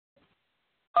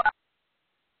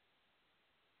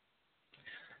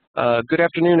Good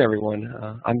afternoon,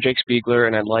 everyone. I'm Jake Spiegler,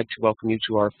 and I'd like to welcome you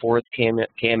to our fourth KM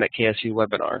KSU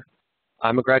webinar.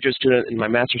 I'm a graduate student in my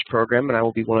master's program, and I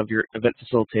will be one of your event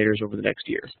facilitators over the next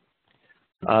year.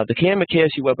 The KM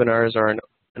KSU webinars are an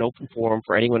open forum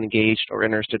for anyone engaged or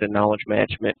interested in knowledge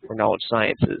management or knowledge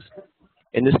sciences.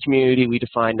 In this community, we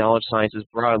define knowledge sciences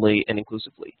broadly and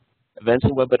inclusively. Events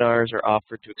and webinars are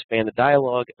offered to expand the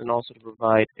dialogue and also to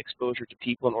provide exposure to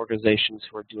people and organizations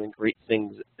who are doing great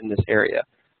things in this area,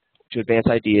 to advance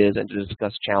ideas and to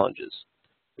discuss challenges.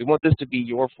 We want this to be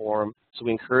your forum, so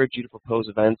we encourage you to propose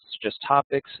events. Just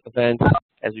topics, events,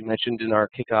 as we mentioned in our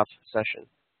kickoff session,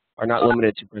 are not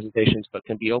limited to presentations, but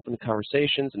can be open to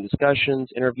conversations and discussions,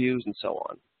 interviews, and so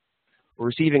on. We're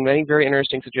receiving many very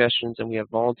interesting suggestions, and we have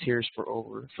volunteers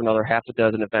for another half a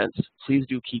dozen events. Please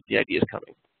do keep the ideas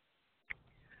coming.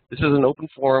 This is an open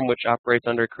forum which operates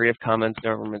under a Creative Commons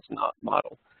governance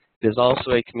model. It is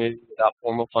also a community without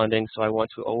formal funding, so I want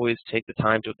to always take the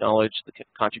time to acknowledge the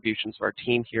contributions of our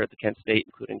team here at the Kent State,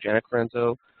 including Janet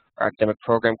Corenzo, our academic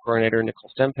program coordinator,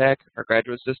 Nicole Stempak, our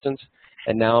graduate assistants,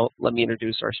 and now let me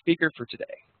introduce our speaker for today.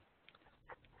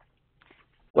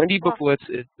 Wendi Bukowitz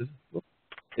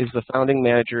is the founding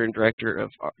manager and director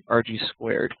of Allergies,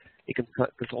 a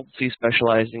consultancy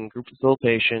specializing in group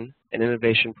facilitation and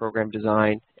innovation program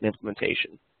design and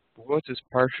implementation. Bukowitz is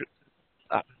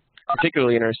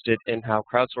particularly interested in how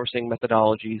crowdsourcing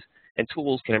methodologies and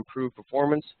tools can improve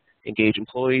performance, engage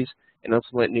employees, and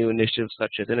implement new initiatives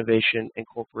such as innovation and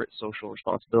corporate social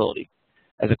responsibility.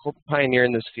 As a corporate pioneer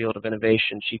in this field of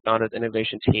innovation, she founded the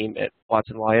innovation team at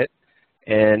Watson Wyatt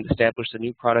and established a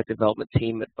new product development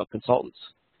team at Buck Consultants.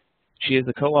 She is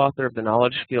the co-author of the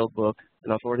Knowledge Field book,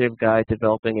 an authoritative guide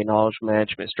developing a knowledge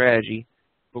management strategy.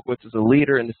 Bukowitz is a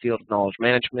leader in the field of knowledge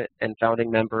management and founding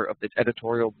member of the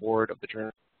editorial board of the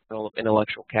Journal of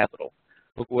Intellectual Capital.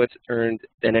 Bukowitz earned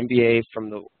an MBA from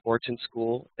the Wharton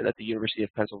School at the University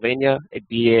of Pennsylvania, a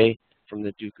BA from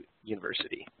the Duke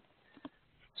University.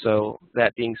 So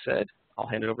that being said, I'll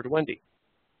hand it over to Wendi.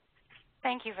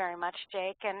 Thank you very much,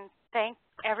 Jake, and thank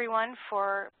everyone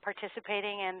for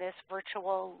participating in this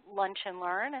virtual Lunch and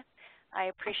Learn. I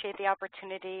appreciate the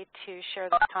opportunity to share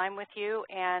this time with you,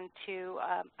 and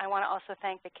I want to also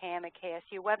thank the KM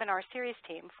KSU webinar series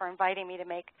team for inviting me to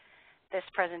make this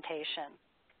presentation.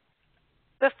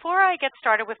 Before I get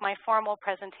started with my formal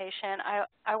presentation,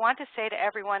 I want to say to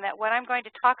everyone that what I'm going to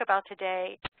talk about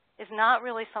today is not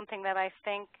really something that I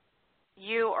think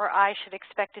you or I should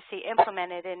expect to see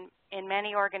implemented in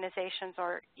many organizations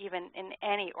or even in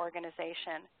any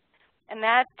organization. And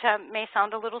that may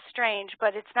sound a little strange,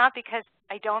 but it's not because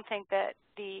I don't think that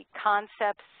the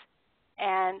concepts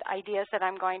and ideas that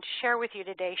I'm going to share with you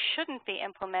today shouldn't be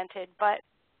implemented, but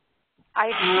I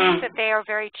think that they are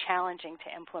very challenging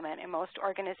to implement in most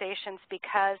organizations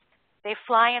because they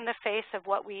fly in the face of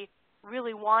what we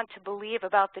really want to believe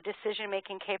about the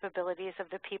decision-making capabilities of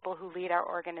the people who lead our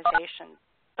organizations.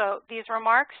 So these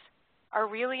remarks are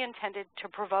really intended to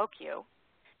provoke you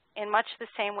in much the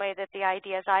same way that the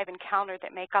ideas I've encountered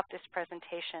that make up this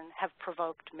presentation have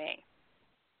provoked me.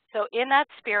 So in that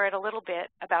spirit, a little bit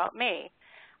about me.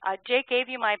 Jake gave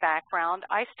you my background.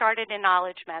 I started in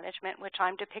knowledge management, which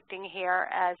I'm depicting here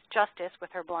as Justice with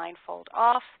her blindfold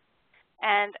off.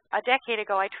 And a decade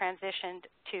ago, I transitioned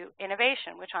to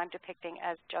innovation, which I'm depicting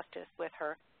as Justice with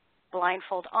her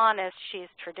blindfold on, as she's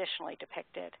traditionally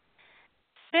depicted.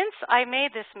 Since I made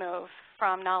this move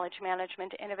from knowledge management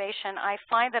to innovation, I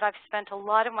find that I've spent a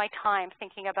lot of my time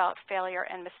thinking about failure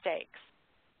and mistakes.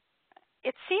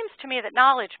 It seems to me that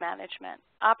knowledge management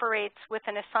operates with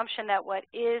an assumption that what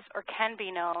is or can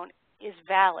be known is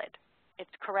valid,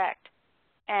 it's correct.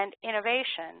 And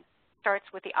innovation starts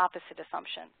with the opposite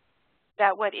assumption,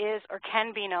 that what is or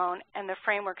can be known and the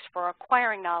frameworks for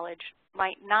acquiring knowledge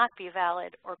might not be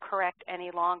valid or correct any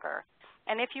longer.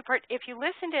 And if you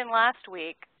listened in last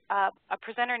week, a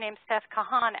presenter named Seth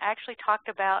Kahan actually talked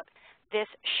about this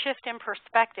shift in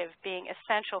perspective being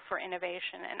essential for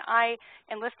innovation. And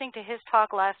in listening to his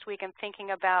talk last week and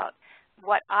thinking about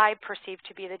what I perceive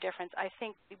to be the difference, I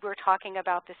think we're talking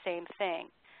about the same thing.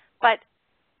 But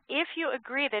if you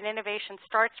agree that innovation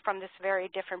starts from this very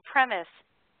different premise,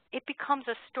 it becomes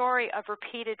a story of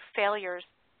repeated failures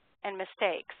and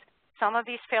mistakes. Some of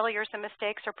these failures and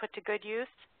mistakes are put to good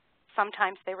use.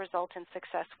 Sometimes they result in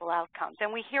successful outcomes.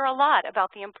 And we hear a lot about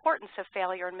the importance of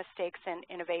failure and mistakes in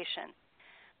innovation.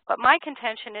 But my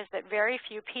contention is that very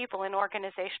few people in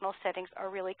organizational settings are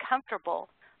really comfortable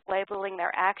labeling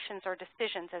their actions or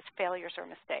decisions as failures or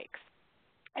mistakes.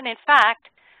 And in fact,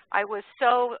 I was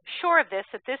so sure of this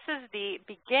that this is the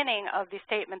beginning of the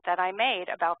statement that I made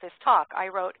about this talk. I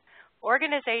wrote,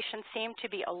 Organizations seem to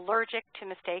be allergic to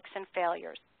mistakes and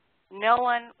failures. No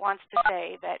one wants to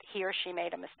say that he or she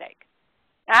made a mistake.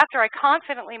 After I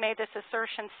confidently made this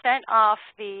assertion, sent off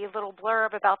the little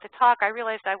blurb about the talk, I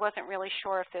realized I wasn't really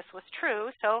sure if this was true,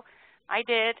 so I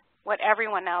did what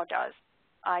everyone now does.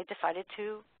 I decided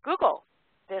to Google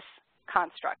this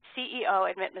construct, CEO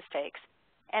admit mistakes,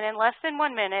 and in less than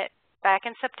 1 minute, back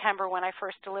in September when I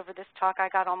first delivered this talk, I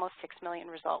got almost 6 million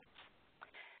results.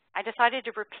 I decided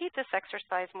to repeat this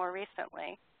exercise more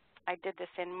recently. I did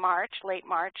this in March, late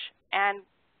March, and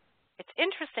it's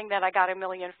interesting that I got 1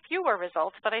 million fewer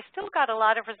results, but I still got a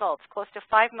lot of results, close to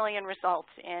 5 million results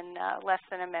in less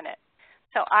than a minute.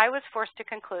 So I was forced to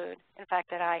conclude, in fact,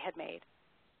 that I had made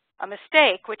a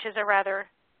mistake, which is a rather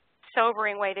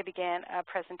sobering way to begin a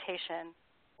presentation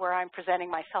where I'm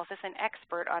presenting myself as an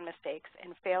expert on mistakes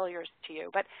and failures to you.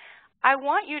 But I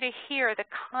want you to hear the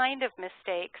kind of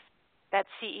mistakes that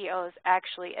CEOs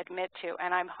actually admit to,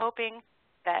 and I'm hoping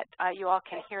that you all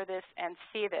can hear this and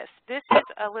see this. This is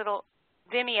a little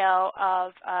Vimeo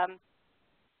of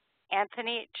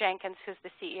Anthony Jenkins, who's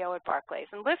the CEO at Barclays.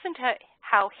 And listen to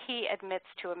how he admits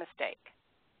to a mistake.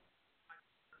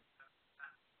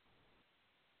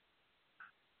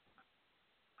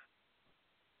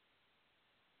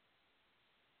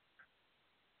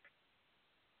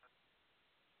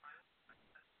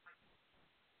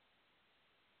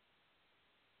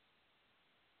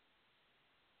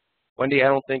 Wendy, I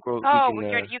don't think we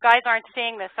can. You guys aren't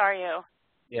seeing this, are you?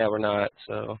 Yeah, we're not.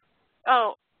 So.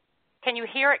 Oh, can you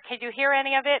hear it? Can you hear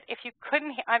any of it? If you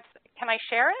couldn't, can I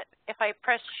share it? If I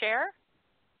press share,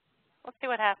 let's see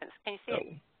what happens. Can you see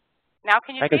it? Now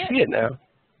can you see it? I can see it now,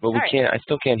 but we can't. I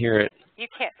still can't hear it. You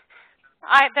can't.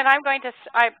 Then I'm going to.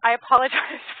 I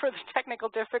apologize for the technical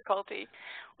difficulty.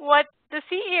 What the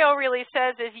CEO really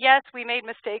says is, yes, we made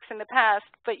mistakes in the past,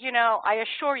 but I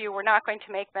assure you, we're not going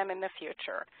to make them in the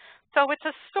future. So it's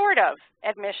a sort of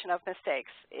admission of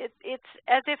mistakes. It's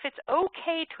as if it's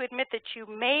okay to admit that you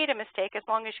made a mistake as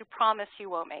long as you promise you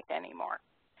won't make any more.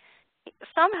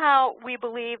 Somehow we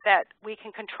believe that we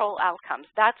can control outcomes.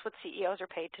 That's what CEOs are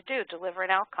paid to do, deliver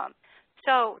an outcome.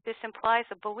 So this implies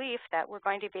a belief that we're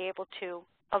going to be able to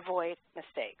avoid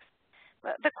mistakes.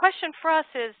 The question for us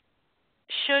is,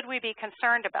 should we be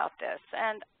concerned about this?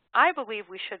 And I believe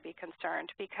we should be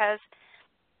concerned because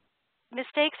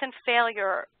mistakes and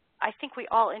failure, I think we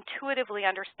all intuitively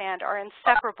understand, are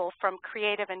inseparable from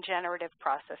creative and generative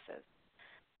processes.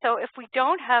 So if we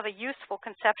don't have a useful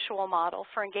conceptual model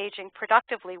for engaging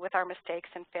productively with our mistakes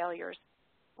and failures,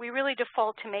 we really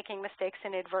default to making mistakes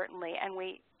inadvertently, and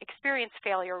we experience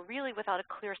failure really without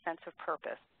a clear sense of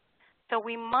purpose. So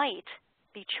we might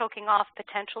be choking off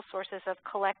potential sources of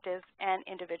collective and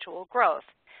individual growth.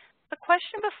 The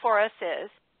question before us is,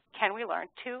 can we learn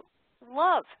to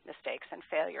love mistakes and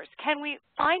failures? Can we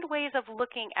find ways of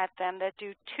looking at them that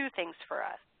do two things for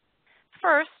us?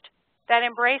 First, that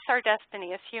embrace our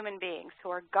destiny as human beings who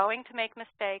are going to make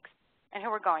mistakes and who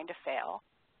are going to fail.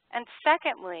 And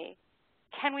secondly,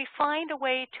 can we find a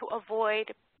way to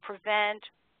avoid, prevent,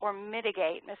 or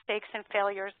mitigate mistakes and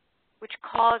failures which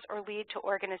cause or lead to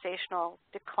organizational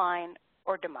decline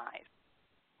or demise?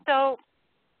 So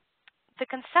the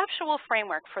conceptual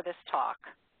framework for this talk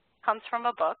comes from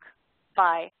a book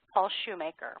by Paul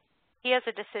Shoemaker. He is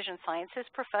a decision sciences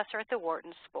professor at the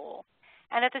Wharton School.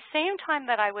 And at the same time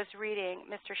that I was reading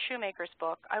Mr. Shoemaker's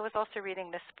book, I was also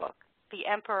reading this book, The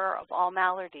Emperor of All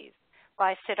Maladies,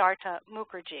 by Siddhartha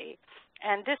Mukherjee.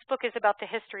 And this book is about the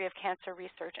history of cancer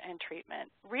research and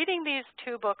treatment. Reading these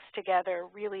two books together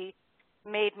really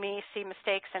made me see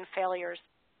mistakes and failures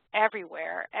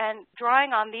everywhere. And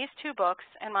drawing on these two books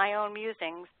and my own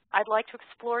musings, I'd like to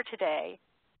explore today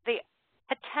the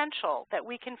potential that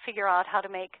we can figure out how to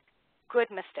make good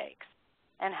mistakes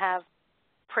and have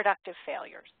productive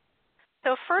failures.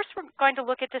 So first, we're going to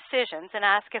look at decisions and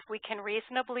ask if we can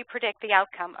reasonably predict the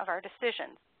outcome of our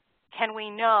decisions. Can we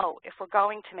know if we're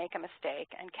going to make a mistake,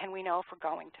 and can we know if we're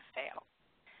going to fail?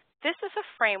 This is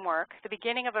a framework, the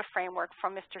beginning of a framework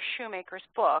from Mr. Shoemaker's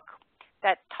book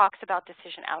that talks about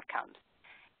decision outcomes.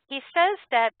 He says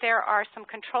that there are some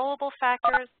controllable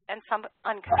factors and some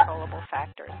uncontrollable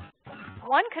factors.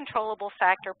 One controllable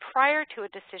factor prior to a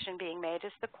decision being made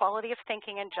is the quality of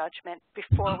thinking and judgment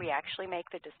before we actually make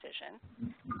the decision.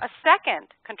 A second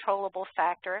controllable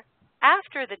factor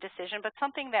after the decision, but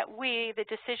something that we, the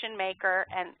decision maker,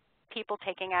 and people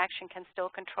taking action can still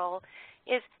control,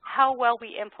 is how well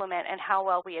we implement and how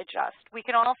well we adjust. We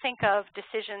can all think of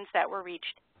decisions that were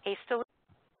reached hastily,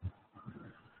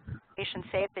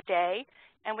 saved the day,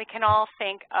 and we can all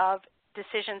think of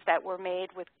decisions that were made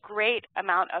with great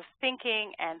amount of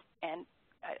thinking and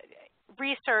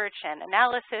research and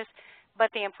analysis, but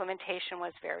the implementation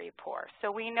was very poor. So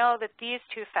we know that these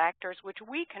two factors, which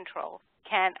we control,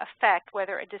 can affect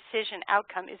whether a decision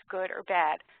outcome is good or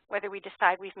bad, whether we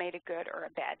decide we've made a good or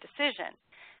a bad decision.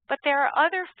 But there are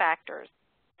other factors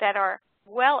that are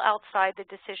well outside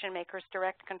the decision maker's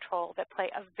direct control that play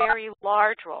a very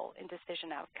large role in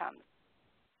decision outcomes.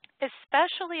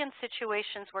 Especially in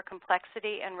situations where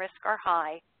complexity and risk are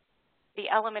high, the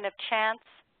element of chance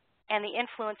and the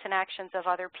influence and actions of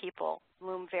other people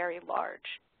loom very large.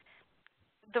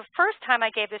 The first time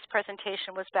I gave this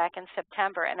presentation was back in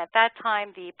September, and at that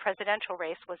time the presidential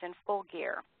race was in full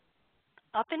gear.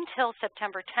 Up until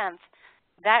September 10th,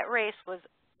 that race was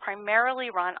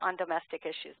primarily run on domestic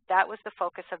issues. That was the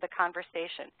focus of the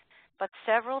conversation. But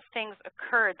several things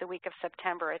occurred the week of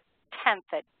September 10th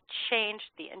that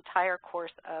changed the entire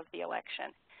course of the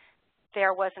election.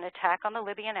 There was an attack on the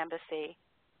Libyan embassy,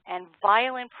 and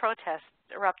violent protests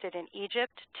erupted in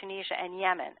Egypt, Tunisia, and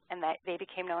Yemen, and they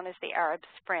became known as the Arab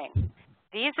Spring.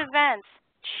 These events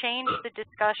changed the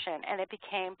discussion, and it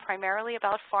became primarily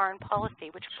about foreign policy,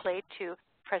 which played to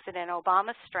President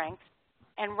Obama's strengths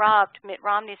and robbed Mitt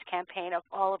Romney's campaign of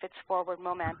all of its forward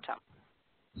momentum.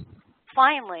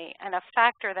 Finally, and a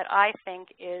factor that I think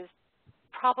is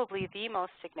probably the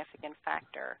most significant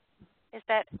factor, is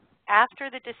that after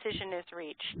the decision is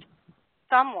reached,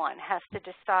 someone has to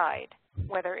decide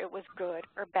whether it was good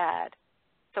or bad.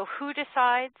 So who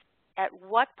decides, at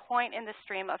what point in the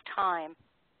stream of time,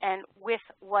 and with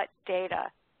what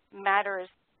data matters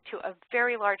to a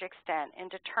very large extent in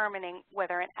determining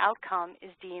whether an outcome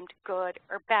is deemed good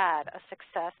or bad, a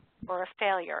success or a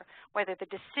failure, whether the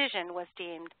decision was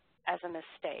deemed as a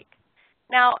mistake.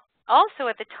 Now, also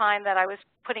at the time that I was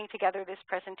putting together this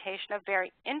presentation, a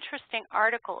very interesting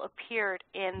article appeared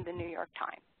in the New York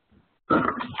Times.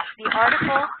 The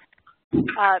article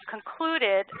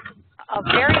concluded a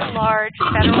very large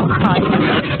federal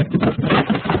project.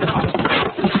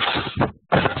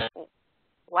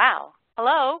 Wow.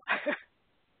 Hello? Is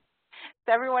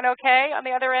everyone okay on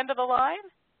the other end of the line?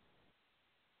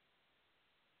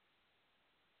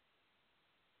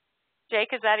 Jake,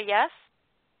 is that a yes?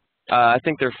 I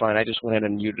think they're fine. I just went ahead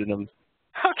and muted them.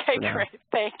 Okay, great.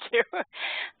 Thank you.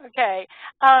 Okay.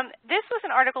 This was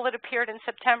an article that appeared in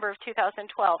September of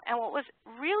 2012. And what was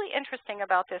really interesting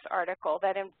about this article,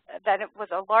 that it was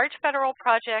a large federal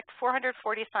project,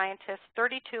 440 scientists,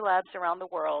 32 labs around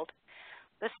the world.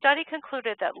 The study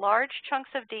concluded that large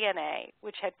chunks of DNA,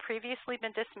 which had previously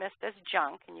been dismissed as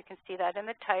junk, and you can see that in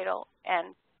the title,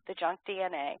 and the junk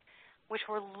DNA, which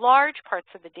were large parts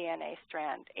of the DNA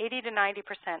strand, 80 to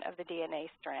 90% of the DNA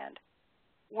strand,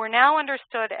 were now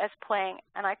understood as playing,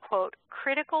 and I quote,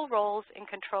 critical roles in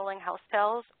controlling how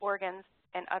cells, organs,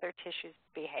 and other tissues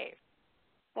behave.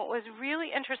 What was really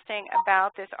interesting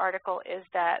about this article is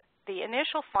that the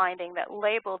initial finding that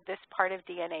labeled this part of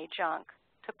DNA junk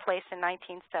took place in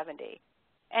 1970,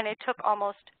 and it took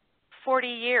almost 40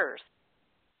 years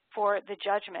for the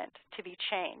judgment to be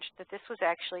changed, that this was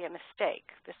actually a mistake.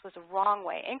 This was a wrong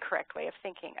way, incorrect way of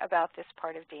thinking about this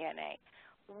part of DNA.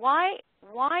 Why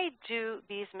do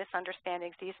these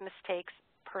misunderstandings, these mistakes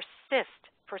persist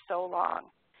for so long?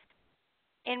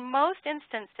 In most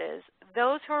instances,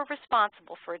 those who are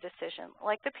responsible for a decision,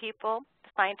 like the people, the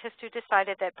scientists who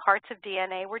decided that parts of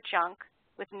DNA were junk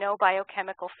with no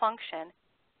biochemical function,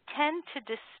 tend to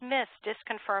dismiss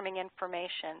disconfirming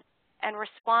information and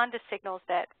respond to signals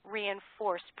that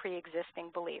reinforce pre-existing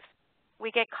beliefs.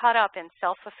 We get caught up in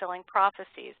self-fulfilling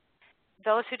prophecies.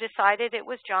 Those who decided it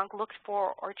was junk looked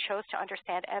for or chose to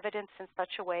understand evidence in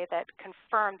such a way that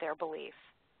confirmed their beliefs.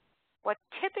 What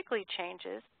typically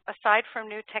changes, aside from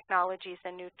new technologies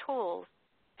and new tools,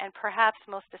 and perhaps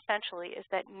most essentially, is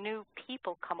that new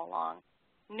people come along,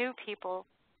 new people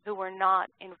who were not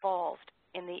involved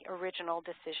in the original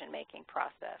decision-making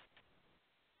process.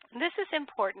 This is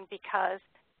important because,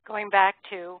 going back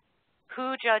to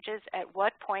who judges at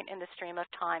what point in the stream of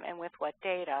time and with what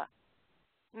data,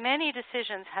 many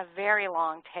decisions have very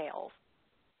long tails.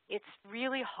 It's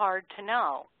really hard to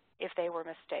know if they were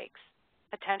mistakes,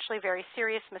 potentially very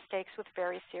serious mistakes with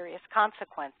very serious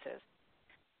consequences.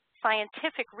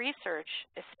 Scientific research,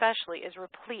 especially, is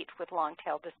replete with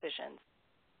long-tail decisions.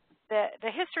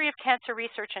 The history of cancer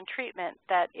research and treatment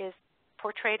that is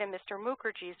portrayed in Mr.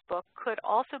 Mukherjee's book could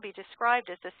also be described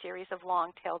as a series of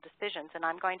long-tail decisions, and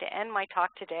I'm going to end my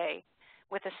talk today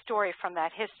with a story from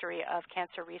that history of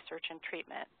cancer research and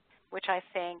treatment, which I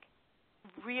think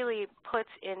really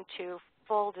puts into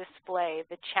full display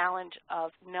the challenge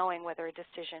of knowing whether a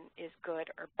decision is good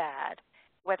or bad,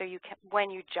 when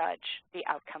you judge the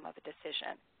outcome of a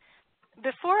decision.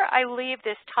 Before I leave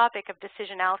this topic of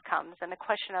decision outcomes and the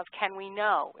question of can we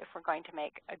know if we're going to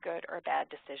make a good or a bad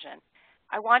decision,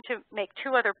 I want to make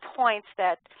two other points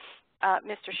that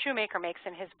Mr. Shoemaker makes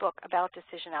in his book about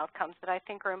decision outcomes that I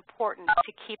think are important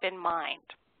to keep in mind.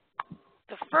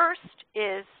 The first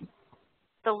is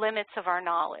the limits of our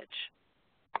knowledge.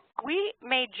 We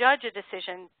may judge a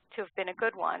decision to have been a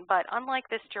good one, but unlike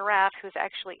this giraffe who's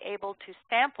actually able to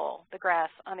sample the grass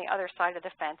on the other side of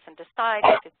the fence and decide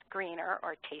if it's greener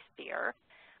or tastier,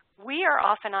 we are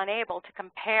often unable to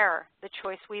compare the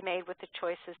choice we made with the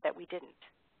choices that we didn't.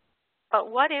 But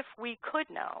what if we could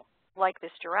know, like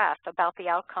this giraffe, about the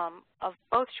outcome of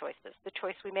both choices, the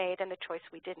choice we made and the choice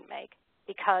we didn't make,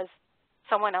 because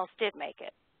someone else did make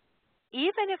it?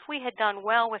 Even if we had done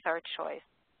well with our choice,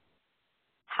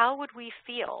 how would we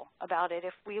feel about it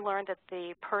if we learned that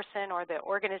the person or the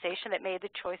organization that made the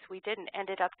choice we didn't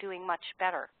ended up doing much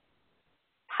better?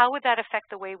 How would that affect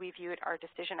the way we viewed our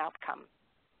decision outcome?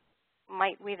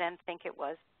 Might we then think it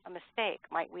was a mistake?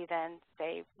 Might we then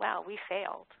say, wow, we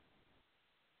failed?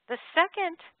 The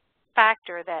second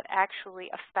factor that actually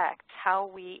affects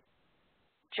how we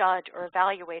judge or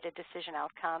evaluate a decision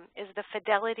outcome is the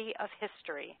fidelity of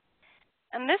history.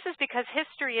 And this is because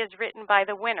history is written by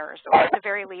the winners, or at the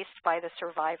very least by the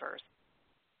survivors.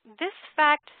 This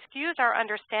fact skews our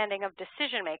understanding of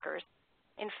decision makers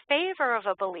in favor of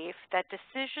a belief that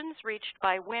decisions reached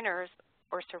by winners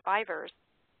or survivors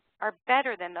are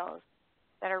better than those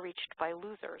that are reached by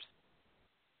losers.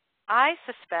 I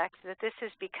suspect that this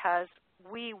is because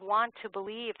we want to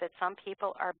believe that some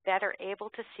people are better able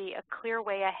to see a clear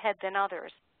way ahead than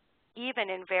others, even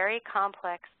in very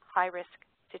complex, high-risk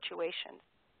situations.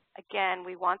 Again,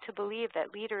 we want to believe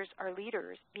that leaders are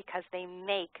leaders because they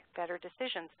make better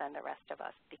decisions than the rest of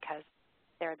us, because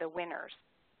they're the winners.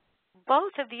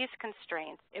 Both of these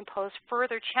constraints impose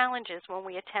further challenges when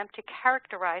we attempt to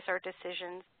characterize our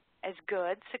decisions as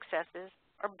good successes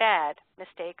or bad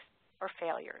mistakes or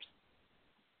failures.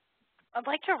 I'd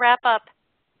like to wrap up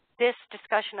this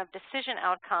discussion of decision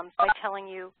outcomes by telling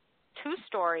you two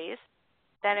stories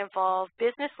that involve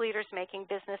business leaders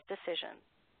making business decisions.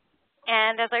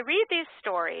 And as I read these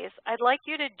stories, I'd like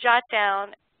you to jot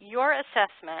down your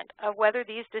assessment of whether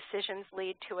these decisions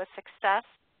lead to a success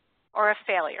or a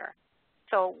failure.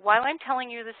 So while I'm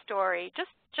telling you the story, just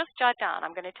jot down.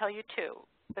 I'm going to tell you two: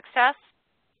 success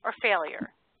or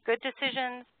failure, good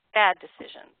decisions, bad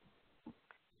decisions.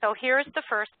 So here's the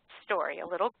first story, a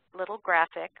little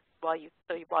graphic while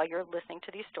you're listening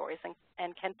to these stories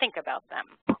and can think about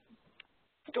them.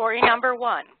 Story number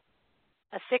one.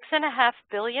 A $6.5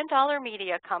 billion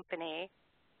media company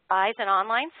buys an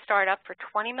online startup for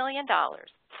 $20 million.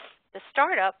 The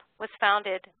startup was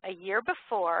founded a year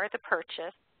before the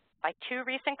purchase by two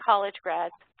recent college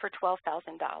grads for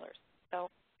 $12,000. So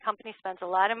the company spends a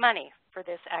lot of money for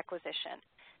this acquisition.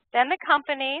 Then the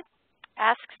company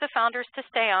asks the founders to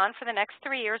stay on for the next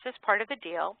 3 years as part of the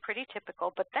deal, pretty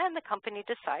typical, but then the company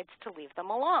decides to leave them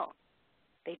alone.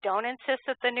 They don't insist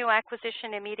that the new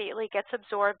acquisition immediately gets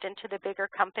absorbed into the bigger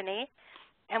company,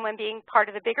 and when being part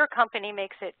of the bigger company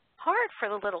makes it hard for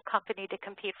the little company to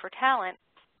compete for talent,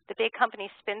 the big company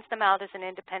spins them out as an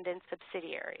independent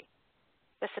subsidiary.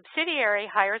 The subsidiary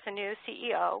hires a new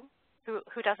CEO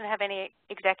who doesn't have any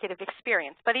executive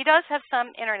experience, but he does have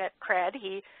some internet cred.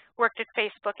 He worked at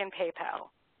Facebook and PayPal.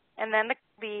 And then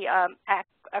the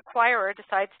acquirer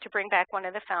decides to bring back one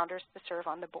of the founders to serve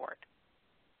on the board.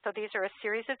 So these are a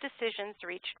series of decisions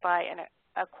reached by an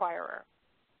acquirer.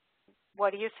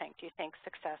 What do you think? Do you think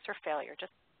success or failure?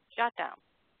 Just jot down.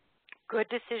 Good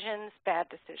decisions, bad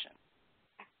decisions.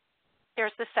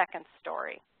 Here's the second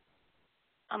story.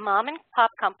 A mom and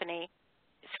pop company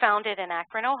is founded in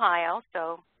Akron, Ohio,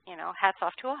 so, hats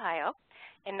off to Ohio,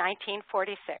 in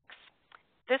 1946.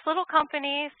 This little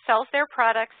company sells their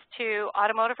products to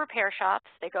automotive repair shops.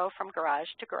 They go from garage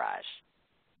to garage.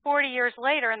 40 years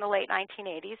later, in the late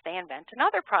 1980s, they invent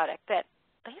another product that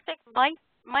they think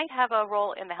might have a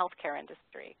role in the healthcare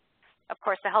industry. Of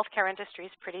course, the healthcare industry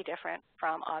is pretty different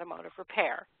from automotive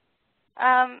repair.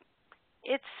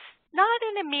 It's not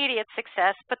an immediate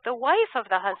success, but the wife of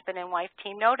the husband and wife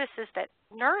team notices that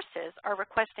nurses are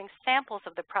requesting samples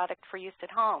of the product for use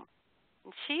at home.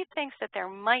 And she thinks that there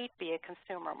might be a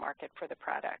consumer market for the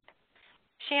product.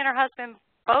 She and her husband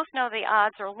both know the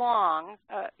odds are long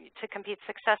to compete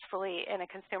successfully in a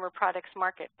consumer products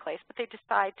marketplace, but they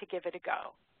decide to give it a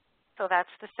go. So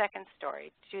that's the second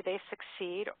story. Do they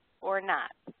succeed or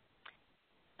not?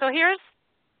 So here's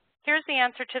the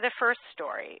answer to the first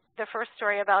story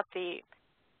about the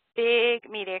big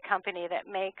media company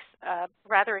that makes a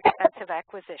rather expensive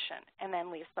acquisition and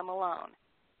then leaves them alone.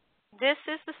 this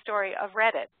is the story of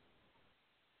Reddit.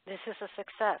 This is a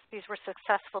success. These were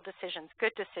successful decisions,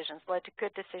 good decisions, led to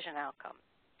good decision outcomes.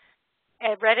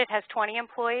 Reddit has 20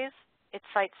 employees. Its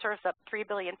site serves up 3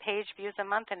 billion page views a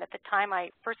month, and at the time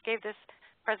I first gave this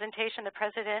presentation, the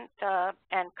president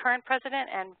and current president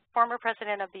and former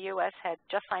president of the U.S. had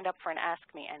just signed up for an Ask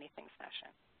Me Anything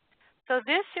session. So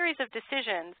this series of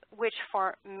decisions, which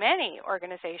for many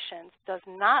organizations does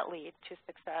not lead to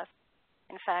success,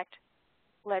 in fact,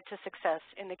 led to success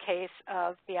in the case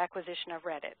of the acquisition of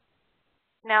Reddit.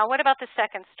 Now, what about the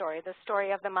second story, the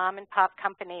story of the mom and pop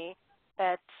company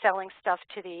that's selling stuff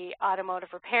to the automotive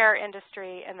repair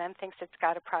industry and then thinks it's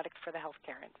got a product for the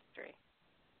healthcare industry?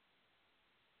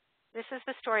 This is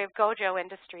the story of Gojo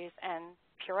Industries and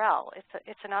Purell.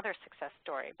 It's another success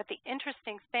story. But the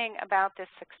interesting thing about this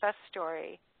success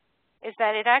story is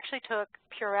that it actually took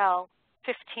Purell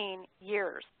 15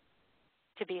 years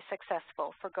to be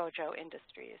successful for Gojo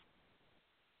Industries.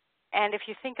 And if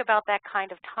you think about that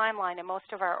kind of timeline in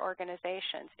most of our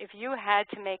organizations, if you had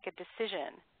to make a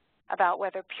decision about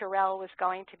whether Purell was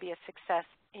going to be a success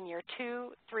in year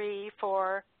 2, 3,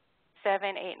 4,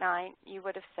 7, 8, 9, you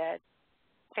would have said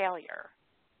failure.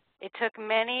 It took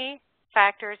many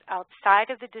factors outside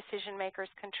of the decision maker's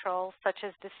control, such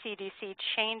as the CDC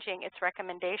changing its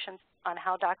recommendations on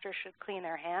how doctors should clean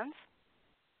their hands,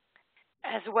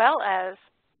 as well as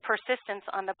persistence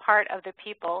on the part of the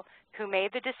people who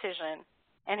made the decision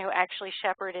and who actually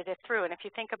shepherded it through. And if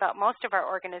you think about most of our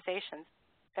organizations,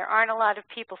 there aren't a lot of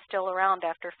people still around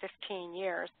after 15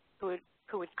 years who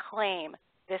would claim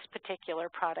this particular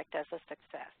product as a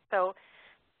success. So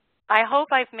I hope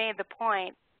I've made the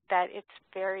point that it's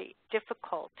very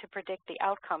difficult to predict the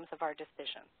outcomes of our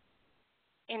decisions.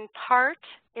 In part,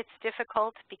 it's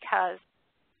difficult because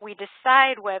we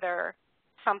decide whether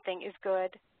something is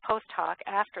good post hoc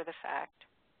after the fact,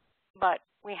 but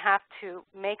we have to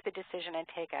make the decision and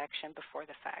take action before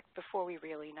the fact, before we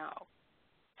really know.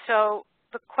 So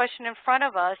the question in front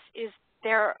of us is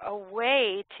there a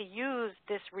way to use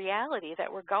this reality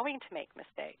that we're going to make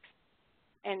mistakes,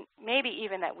 and maybe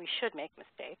even that we should make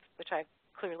mistakes, which I've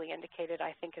clearly indicated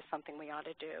I think is something we ought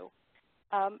to do.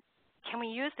 Can we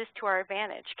use this to our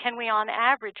advantage? Can we, on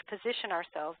average, position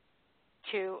ourselves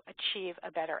to achieve a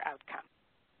better outcome?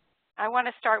 I want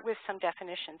to start with some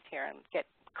definitions here and get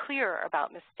clear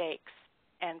about mistakes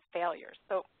and failures.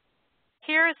 So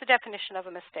here is the definition of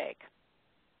a mistake.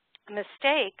 A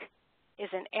mistake is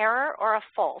an error or a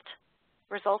fault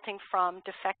resulting from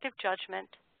defective judgment,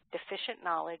 deficient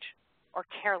knowledge, or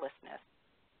carelessness.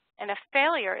 And a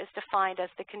failure is defined as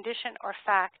the condition or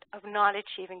fact of not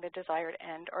achieving the desired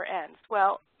end or ends.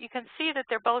 Well, you can see that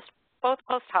they're both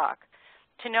post hoc.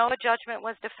 To know a judgment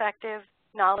was defective,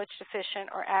 knowledge deficient,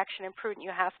 or action imprudent,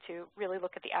 you have to really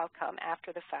look at the outcome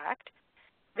after the fact.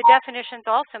 The definitions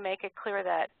also make it clear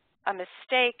that a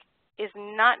mistake is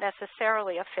not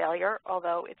necessarily a failure,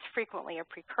 although it's frequently a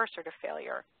precursor to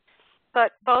failure.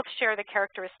 But both share the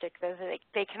characteristic that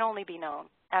they can only be known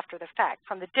after the fact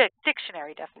from the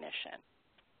dictionary definition.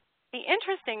 The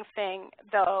interesting thing,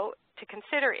 though, to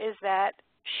consider is that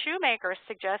Shoemaker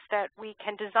suggests that we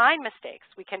can design mistakes.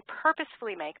 We can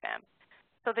purposefully make them.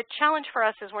 So the challenge for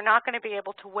us is we're not going to be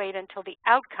able to wait until the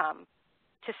outcome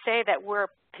to say that we're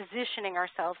positioning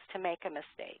ourselves to make a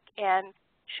mistake. And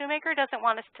Shoemaker doesn't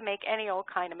want us to make any old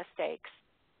kind of mistakes.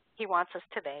 He wants us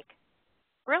to make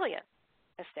brilliant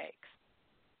mistakes.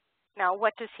 Now,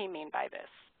 what does he mean by this?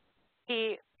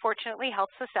 He fortunately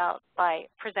helps us out by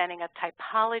presenting a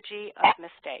typology of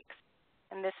mistakes.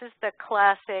 And this is the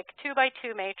classic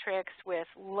 2x2 matrix with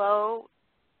low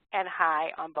and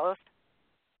high on both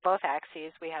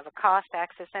axes. We have a cost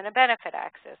axis and a benefit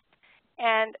axis.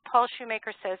 And Paul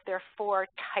Shoemaker says there are 4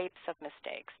 types of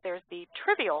mistakes. There's the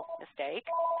trivial mistake.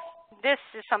 This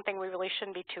is something we really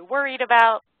shouldn't be too worried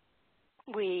about.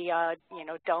 We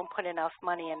don't put enough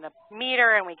money in the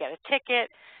meter and we get a ticket.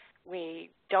 We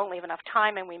don't leave enough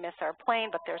time and we miss our plane,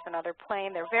 but there's another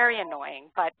plane. They're very annoying,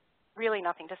 but really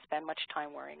nothing to spend much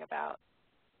time worrying about.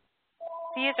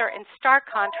 These are in stark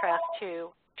contrast to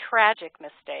tragic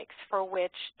mistakes for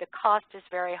which the cost is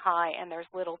very high and there's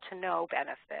little to no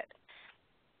benefit.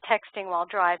 Texting while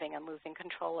driving and losing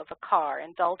control of a car,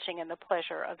 indulging in the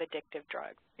pleasure of addictive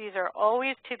drugs. These are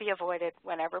always to be avoided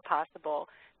whenever possible.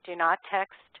 Do not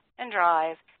text and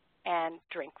drive, and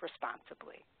drink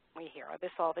responsibly. We hear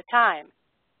this all the time.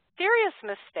 Serious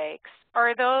mistakes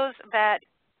are those that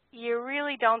you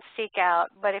really don't seek out,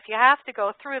 but if you have to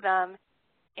go through them,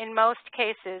 in most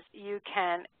cases you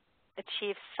can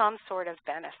achieve some sort of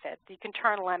benefit. You can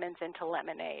turn lemons into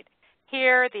lemonade.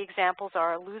 Here, the examples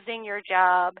are losing your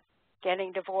job,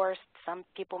 getting divorced, some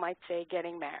people might say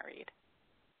getting married.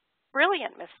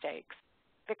 Brilliant mistakes,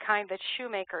 the kind that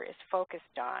Shoemaker is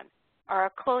focused on, are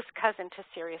a close cousin to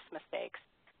serious mistakes,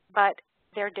 but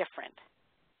they're different.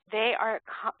 They are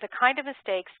the kind of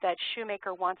mistakes that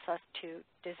Shoemaker wants us to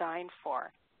design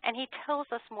for, and he tells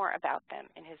us more about them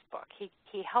in his book.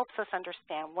 He helps us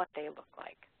understand what they look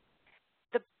like.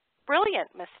 The brilliant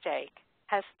mistake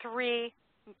has three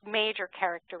major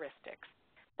characteristics.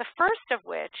 The first of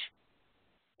which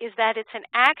is that it's an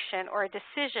action or a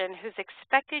decision whose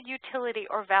expected utility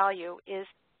or value is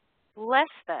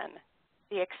less than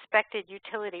the expected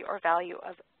utility or value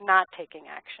of not taking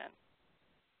action.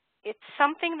 It's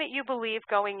something that you believe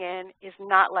going in is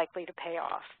not likely to pay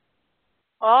off.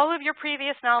 All of your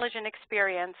previous knowledge and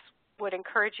experience would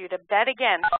encourage you to bet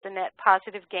against the net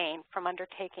positive gain from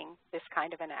undertaking this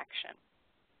kind of an action.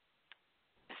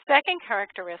 The second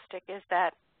characteristic is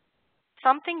that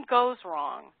something goes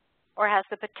wrong or has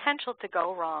the potential to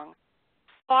go wrong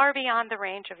far beyond the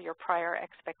range of your prior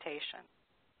expectation.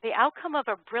 The outcome of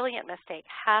a brilliant mistake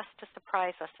has to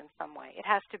surprise us in some way. It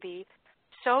has to be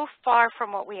so far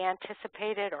from what we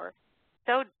anticipated or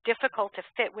so difficult to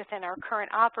fit within our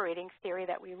current operating theory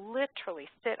that we literally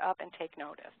sit up and take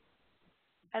notice.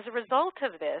 As a result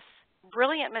of this,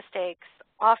 brilliant mistakes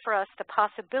offer us the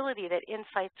possibility that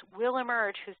insights will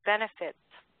emerge whose benefits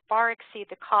far exceed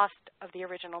the cost of the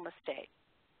original mistake.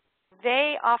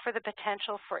 They offer the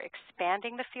potential for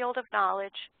expanding the field of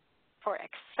knowledge, for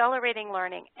accelerating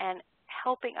learning, and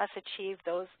helping us achieve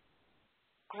those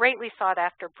greatly sought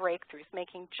after breakthroughs,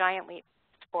 making giant leaps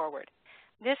forward.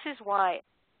 This is why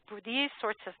these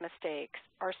sorts of mistakes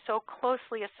are so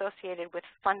closely associated with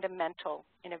fundamental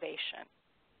innovation.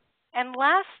 And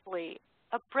lastly,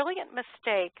 a brilliant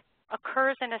mistake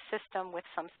occurs in a system with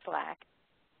some slack.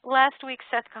 Last week,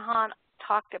 Seth Kahan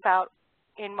talked about,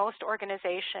 in most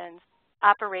organizations,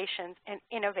 operations and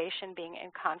innovation being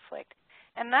in conflict.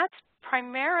 And that's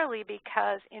primarily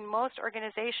because in most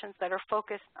organizations that are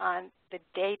focused on the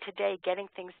day-to-day getting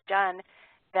things done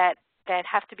that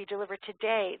have to be delivered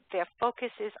today, their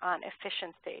focus is on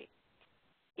efficiency.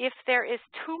 If there is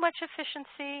too much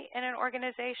efficiency in an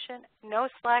organization, no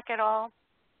slack at all,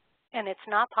 and it's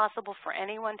not possible for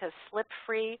anyone to slip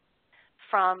free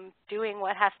from doing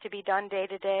what has to be done day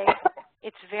to day,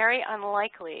 it's very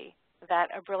unlikely that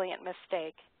a brilliant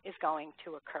mistake is going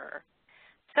to occur.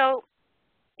 So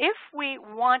if we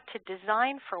want to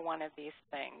design for one of these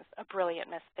things, a brilliant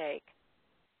mistake,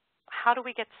 how do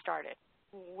we get started?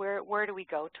 Where do we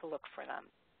go to look for them?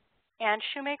 And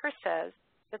Shoemaker says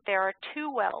that there are two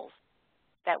wells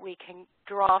that we can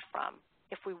draw from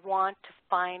if we want to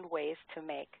find ways to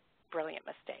make brilliant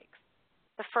mistakes.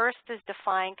 The first is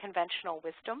defying conventional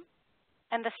wisdom,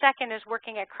 and the second is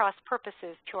working at cross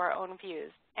purposes to our own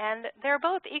views. And they're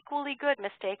both equally good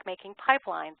mistake-making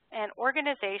pipelines, and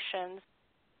organizations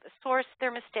source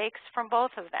their mistakes from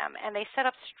both of them, and they set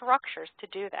up structures to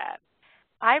do that.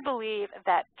 I believe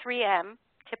that 3M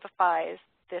typifies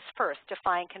this first,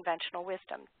 defying conventional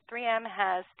wisdom. 3M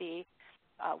has the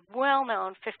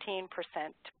well-known 15%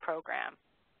 program.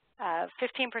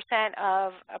 15%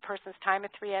 of a person's time at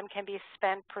 3M can be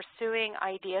spent pursuing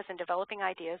ideas and developing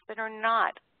ideas that are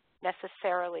not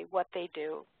necessarily what they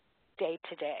do day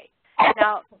to day.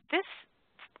 Now, this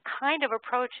kind of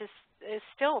approach is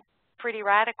still pretty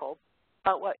radical,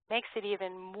 but what makes it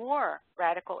even more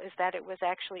radical is that it was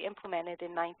actually implemented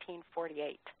in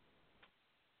 1948.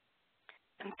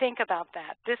 And think about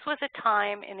that. This was a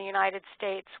time in the United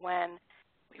States when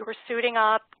we were suiting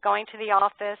up, going to the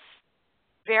office,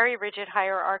 very rigid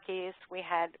hierarchies. We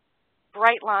had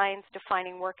bright lines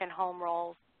defining work and home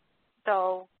roles.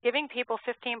 So giving people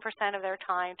 15% of their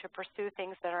time to pursue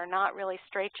things that are not really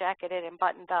straitjacketed and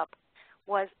buttoned up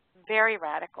was very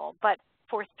radical. But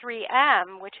for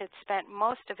 3M, which had spent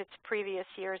most of its previous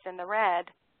years in the red,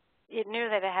 it knew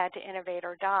that it had to innovate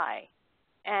or die.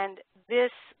 And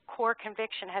this core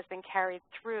conviction has been carried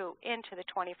through into the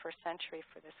 21st century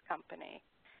for this company.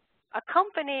 A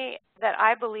company that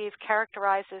I believe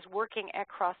characterizes working at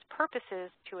cross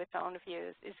purposes to its own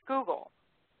views is Google.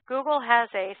 Google has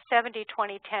a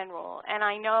 70-20-10 rule, and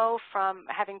I know from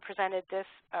having presented this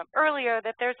earlier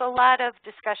that there's a lot of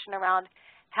discussion around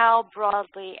how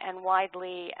broadly and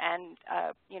widely and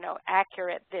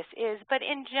accurate this is. But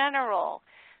in general,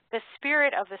 the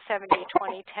spirit of the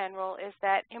 70-20-10 rule is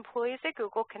that employees at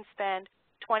Google can spend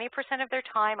 20% of their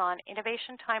time on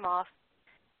innovation time off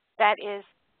that is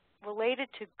related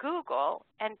to Google,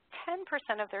 and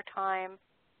 10% of their time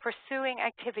pursuing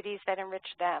activities that enrich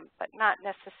them, but not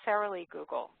necessarily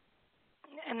Google.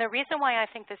 And the reason why I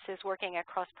think this is working at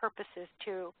cross purposes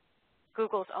to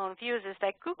Google's own views is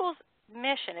that Google's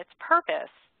mission, its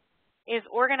purpose, is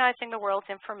organizing the world's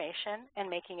information and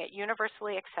making it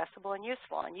universally accessible and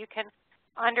useful. And you can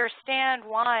understand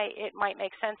why it might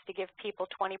make sense to give people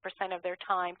 20% of their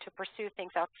time to pursue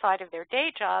things outside of their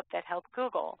day job that help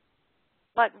Google.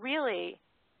 But really,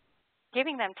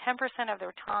 giving them 10% of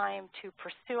their time to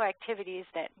pursue activities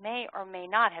that may or may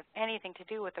not have anything to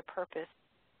do with the purpose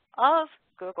of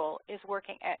Google is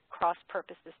working at cross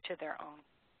purposes to their own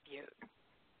view.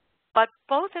 But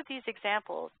both of these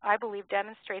examples, I believe,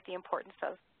 demonstrate the importance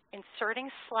of inserting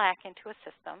slack into a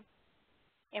system,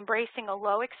 embracing a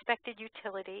low expected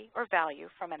utility or value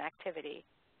from an activity,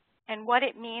 and what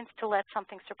it means to let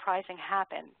something surprising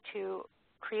happen to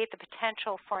create the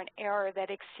potential for an error that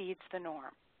exceeds the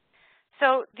norm.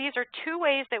 So these are two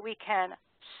ways that we can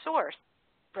source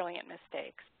brilliant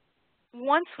mistakes.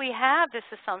 Once we have this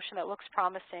assumption that looks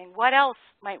promising, what else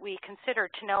might we consider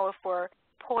to know if we're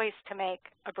poised to make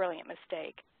a brilliant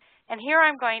mistake? And here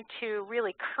I'm going to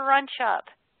really crunch up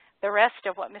the rest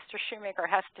of what Mr. Shoemaker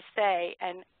has to say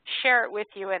and share it with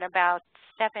you in about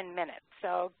 7 minutes.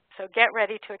 So get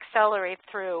ready to accelerate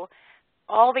through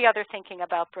all the other thinking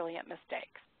about brilliant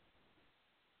mistakes.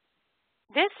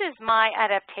 This is my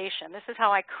adaptation. This is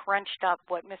how I crunched up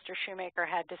what Mr. Shoemaker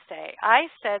had to say. I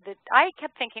said that I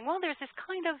kept thinking, well, there's this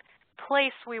kind of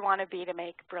place we want to be to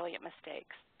make brilliant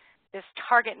mistakes, this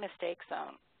target mistake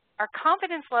zone. Our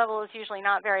confidence level is usually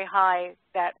not very high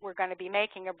that we're going to be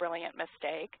making a brilliant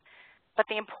mistake, but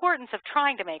the importance of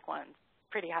trying to make one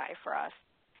is pretty high for us.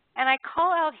 And I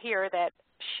call out here that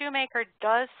Shoemaker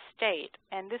does state,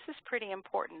 and this is pretty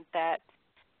important, that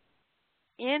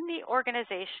in the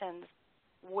organizations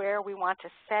where we want to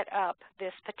set up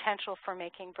this potential for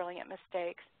making brilliant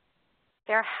mistakes,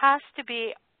 there has to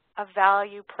be a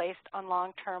value placed on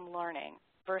long-term learning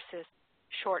versus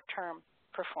short-term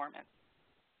performance.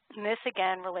 And this,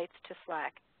 again, relates to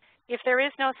slack. If there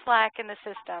is no slack in the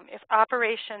system, if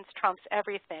operations trumps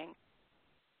everything,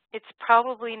 it's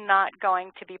probably not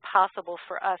going to be possible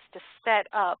for us to set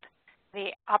up the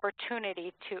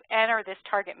opportunity to enter this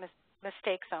target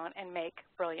mistake zone and make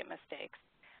brilliant mistakes.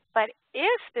 But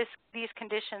if these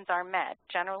conditions are met,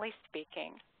 generally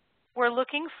speaking, we're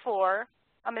looking for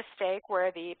a mistake where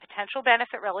the potential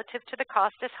benefit relative to the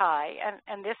cost is high,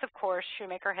 and this, of course,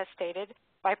 Shoemaker has stated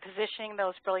by positioning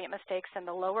those brilliant mistakes in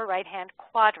the lower right-hand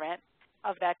quadrant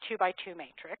of that 2x2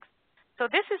 matrix. So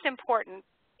this is important.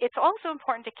 It's also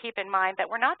important to keep in mind that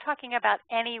we're not talking about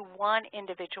any one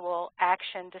individual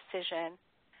action decision.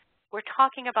 We're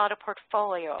talking about a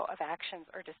portfolio of actions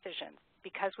or decisions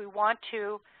because we want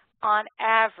to, on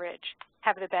average,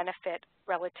 have the benefit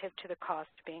relative to the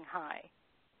cost being high.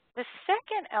 The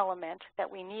second element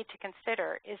that we need to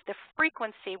consider is the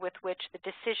frequency with which the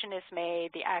decision is made,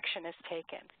 the action is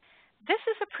taken. This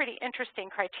is a pretty interesting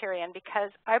criterion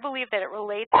because I believe that it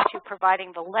relates to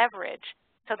providing the leverage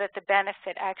so that the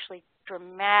benefit actually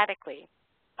dramatically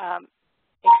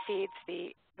exceeds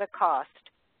the cost.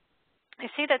 I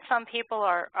see that some people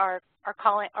are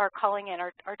calling in,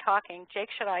 are talking. Jake,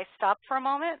 should I stop for a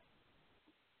moment?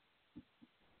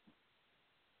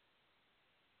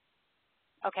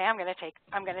 Okay, I'm going to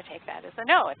take that as a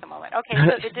no at the moment. Okay,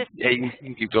 so yeah, you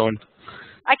can keep going.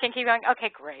 I can keep going.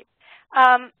 Okay, great.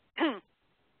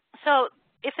 So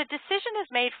if a decision is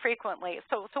made frequently,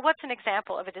 so what's an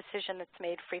example of a decision that's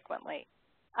made frequently?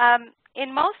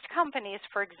 In most companies,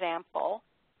 for example,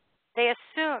 the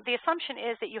assumption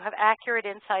is that you have accurate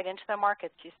insight into the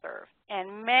markets you serve,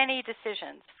 and many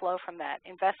decisions flow from that: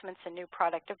 investments in new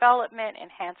product development,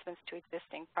 enhancements to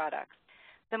existing products.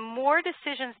 The more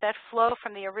decisions that flow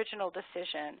from the original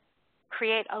decision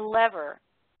create a lever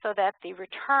so that the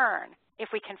return, if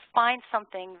we can find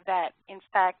something that, in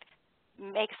fact,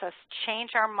 makes us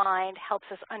change our mind, helps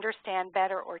us understand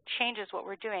better, or changes what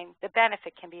we're doing, the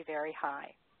benefit can be very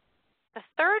high. The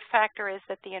third factor is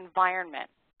that the environment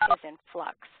is in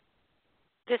flux.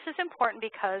 This is important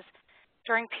because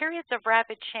during periods of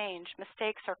rapid change,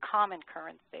 mistakes are common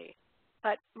currency,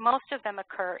 but most of them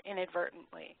occur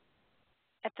inadvertently.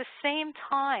 At the same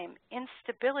time,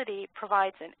 instability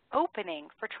provides an opening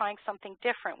for trying something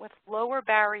different with lower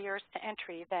barriers to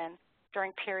entry than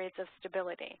during periods of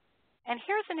stability. And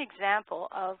here's an example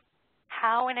of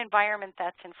how an environment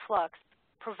that's in flux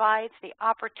provides the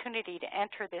opportunity to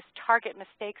enter this target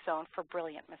mistake zone for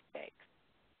brilliant mistakes.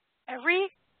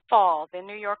 Every fall, the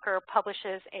New Yorker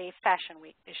publishes a Fashion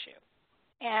Week issue.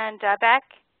 And back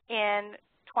in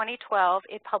 2012,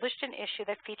 it published an issue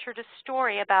that featured a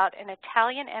story about an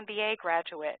Italian MBA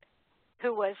graduate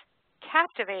who was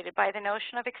captivated by the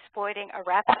notion of exploiting a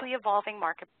rapidly evolving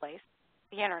marketplace,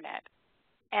 the internet,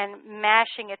 and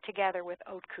mashing it together with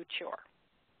haute couture.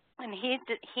 And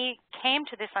he came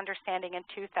to this understanding in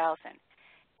 2000.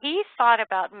 He thought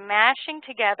about mashing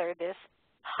together this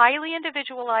highly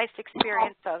individualized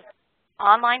experience of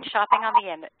online shopping on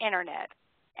the internet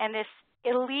and this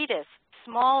elitist,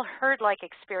 small herd-like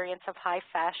experience of high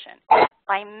fashion.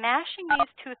 By mashing these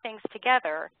two things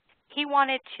together, he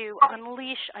wanted to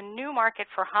unleash a new market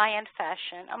for high-end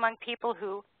fashion among people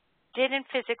who didn't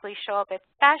physically show up at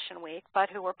Fashion Week, but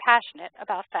who were passionate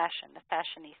about fashion, the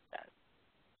fashionistas.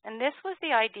 And this was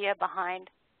the idea behind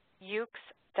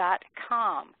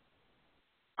Yoox.com.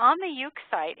 On the Yoox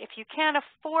site, if you can't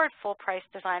afford full-price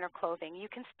designer clothing, you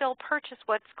can still purchase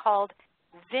what's called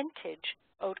vintage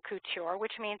haute couture,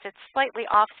 which means it's slightly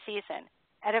off-season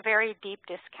at a very deep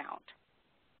discount.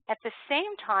 At the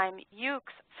same time,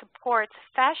 Yoox supports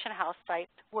fashion house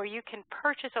sites where you can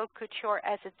purchase haute couture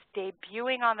as it's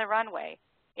debuting on the runway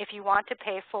if you want to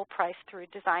pay full price through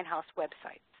design house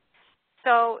websites.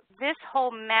 So this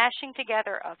whole mashing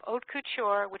together of haute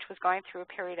couture, which was going through a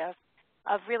period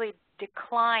of really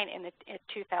decline in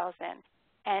 2000,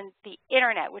 and the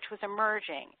internet, which was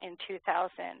emerging in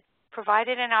 2000,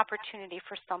 provided an opportunity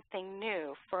for something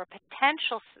new, for a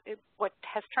potential, what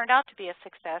has turned out to be a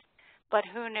success, but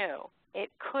who knew? It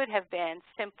could have been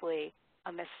simply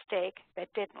a mistake that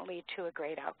didn't lead to a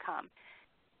great outcome.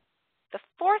 The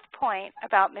fourth point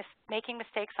about making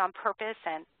mistakes on purpose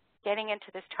and getting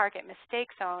into this target mistake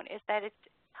zone is that it's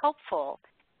helpful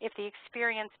if the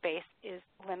experience base is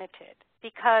limited,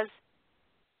 because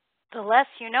the less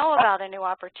you know about a new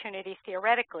opportunity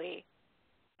theoretically,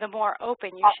 the more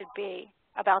open you should be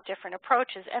about different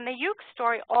approaches. And the Yoox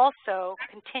story also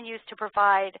continues to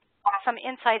provide some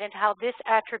insight into how this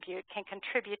attribute can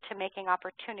contribute to making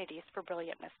opportunities for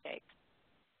brilliant mistakes.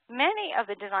 Many of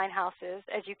the design houses,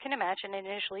 as you can imagine,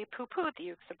 initially poo-pooed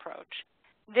the Yoox approach.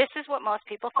 This is what most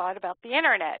people thought about the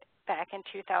internet back in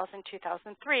 2000,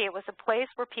 2003. It was a place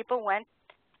where people went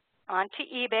onto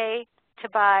eBay to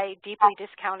buy deeply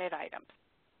discounted items.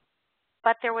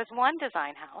 But there was one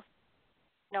design house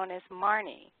known as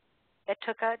Marni that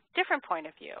took a different point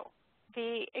of view.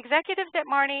 The executives at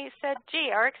Marni said,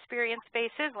 gee, our experience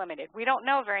base is limited. We don't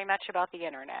know very much about the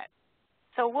internet.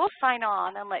 So we'll sign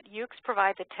on and let Yoox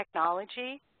provide the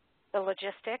technology, the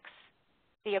logistics,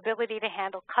 the ability to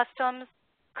handle customs,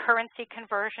 currency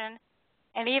conversion,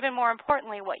 and even more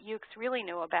importantly, what Yoox really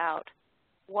knew about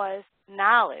was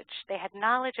knowledge. They had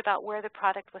knowledge about where the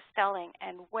product was selling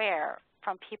and where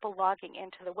from people logging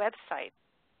into the website.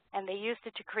 And they used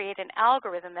it to create an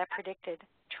algorithm that predicted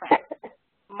trends.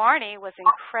 Marni was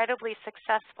incredibly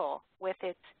successful with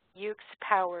its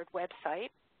Yoox-powered website.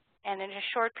 And in a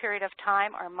short period of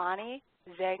time, Armani,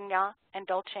 Zegna, and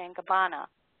Dolce & Gabbana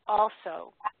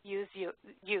also used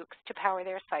Yoox to power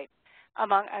their sites,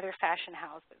 among other fashion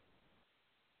houses.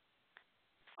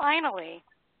 Finally,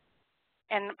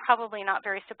 and probably not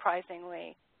very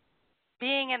surprisingly,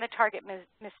 being in the target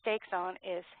mistake zone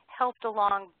is helped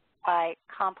along by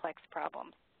complex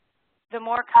problems. The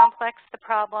more complex the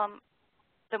problem,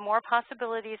 the more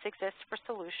possibilities exist for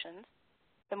solutions,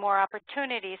 the more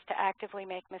opportunities to actively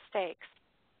make mistakes.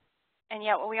 And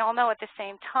yet what we all know at the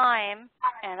same time,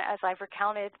 and as I've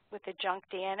recounted with the junk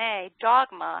DNA,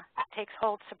 dogma takes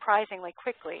hold surprisingly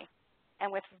quickly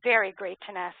and with very great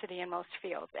tenacity in most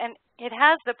fields. And it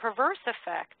has the perverse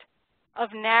effect of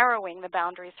narrowing the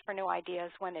boundaries for new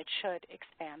ideas when it should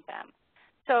expand them.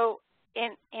 So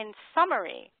in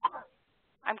summary,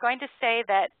 I'm going to say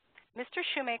that Mr.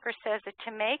 Shoemaker says that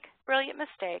to make brilliant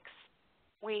mistakes,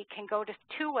 we can go to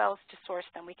two wells to source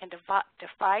them. We can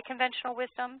defy conventional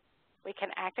wisdom, we can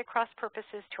act across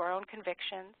purposes to our own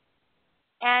convictions,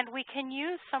 and we can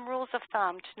use some rules of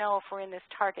thumb to know if we're in this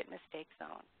target mistake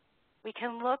zone. We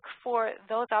can look for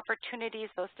those opportunities,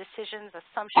 those decisions,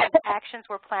 assumptions, actions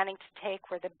we're planning to take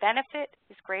where the benefit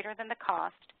is greater than the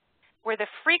cost, where the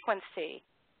frequency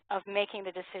of making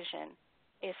the decision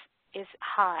is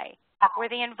high, where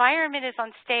the environment is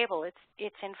unstable,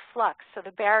 it's in flux, so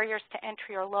the barriers to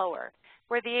entry are lower,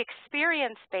 where the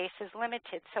experience base is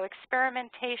limited, so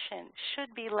experimentation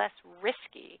should be less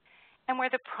risky, and where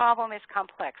the problem is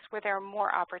complex, where there are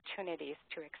more opportunities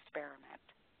to experiment.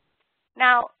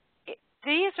 Now,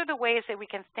 these are the ways that we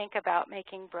can think about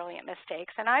making brilliant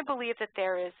mistakes, and I believe that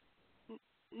there is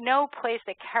no place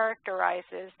that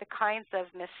characterizes the kinds of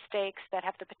mistakes that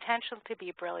have the potential to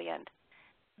be brilliant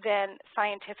than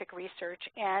scientific research.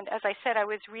 And as I said, I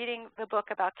was reading the book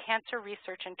about cancer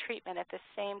research and treatment at the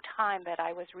same time that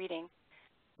I was reading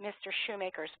Mr.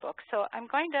 Shoemaker's book. So I'm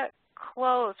going to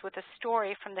close with a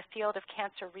story from the field of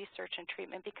cancer research and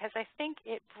treatment because I think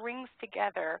it brings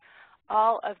together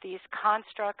all of these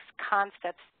constructs,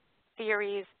 concepts,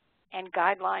 theories, and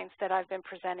guidelines that I've been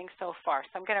presenting so far.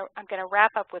 So I'm going to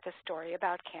wrap up with a story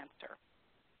about cancer.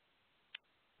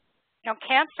 Now,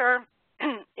 cancer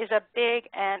is a big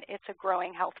and it's a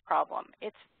growing health problem.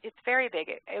 It's very big.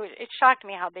 It shocked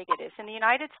me how big it is. In the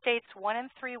United States, 1 in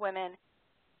 3 women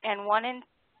and 1 in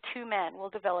 2 men will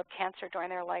develop cancer during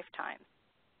their lifetime.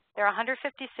 There are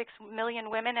 156 million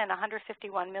women and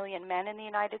 151 million men in the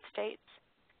United States.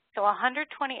 So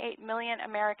 128 million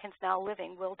Americans now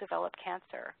living will develop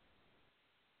cancer.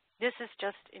 This is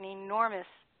just an enormous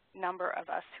number of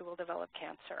us who will develop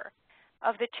cancer.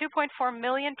 Of the 2.4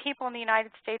 million people in the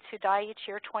United States who die each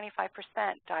year, 25%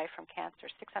 die from cancer.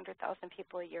 600,000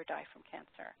 people a year die from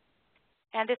cancer.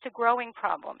 And it's a growing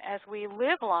problem. As we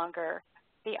live longer,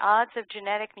 the odds of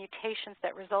genetic mutations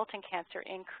that result in cancer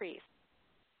increase.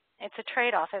 It's a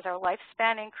trade-off. As our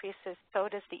lifespan increases, so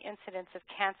does the incidence of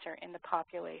cancer in the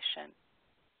population.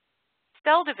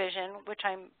 Cell division, which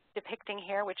I'm depicting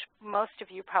here, which most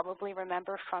of you probably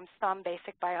remember from some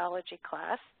basic biology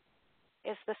class,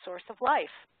 is the source of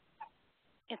life.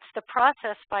 It's the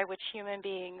process by which human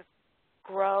beings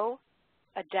grow,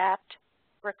 adapt,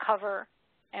 recover,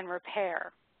 and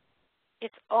repair.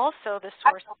 It's also the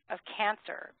source of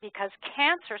cancer because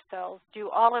cancer cells do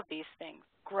all of these things: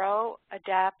 grow,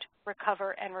 adapt,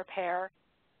 recover, and repair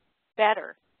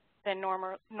better than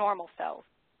normal cells.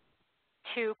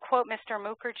 To quote Mr.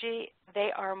 Mukherjee, they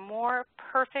are more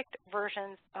perfect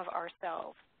versions of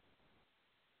ourselves.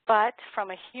 But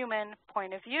from a human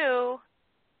point of view,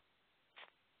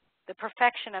 the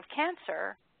perfection of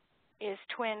cancer is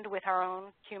twinned with our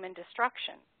own human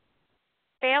destruction.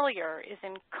 Failure is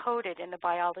encoded in the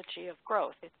biology of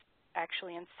growth. It's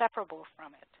actually inseparable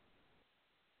from it.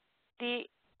 The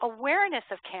awareness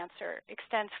of cancer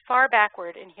extends far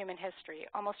backward in human history.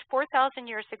 Almost 4,000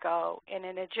 years ago, in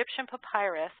an Egyptian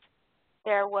papyrus,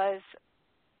 there was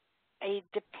a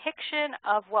depiction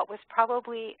of what was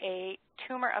probably a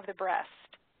tumor of the breast,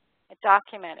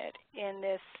 documented in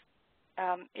this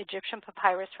Egyptian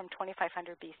papyrus from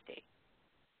 2500 BC.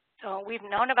 So we've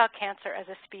known about cancer as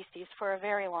a species for a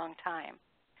very long time.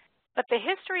 But the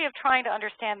history of trying to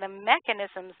understand the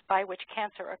mechanisms by which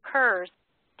cancer occurs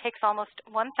takes almost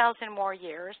 1,000 more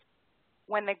years,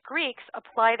 when the Greeks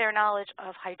apply their knowledge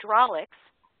of hydraulics,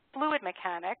 fluid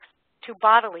mechanics, to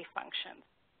bodily functions.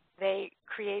 They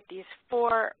create these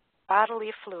 4 bodily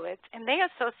fluids, and they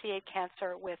associate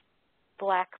cancer with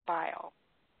black bile.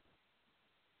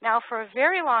 Now, for a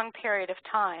very long period of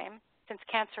time, since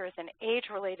cancer is an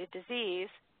age-related disease,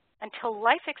 until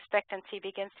life expectancy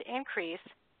begins to increase,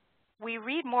 we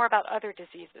read more about other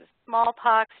diseases: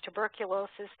 smallpox,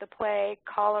 tuberculosis, the plague,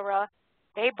 cholera.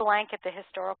 They blanket the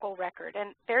historical record.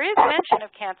 And there is mention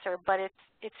of cancer, but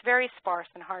it's very sparse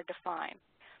and hard to find.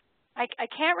 I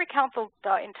can't recount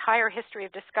the entire history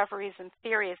of discoveries and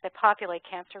theories that populate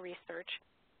cancer research.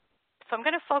 So I'm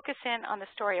going to focus in on the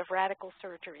story of radical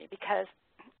surgery because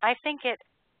I think it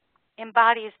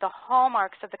embodies the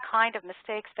hallmarks of the kind of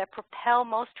mistakes that propel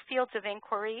most fields of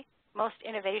inquiry, most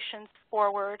innovations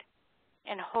forward,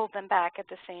 and hold them back at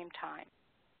the same time.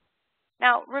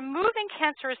 Now, removing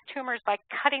cancerous tumors by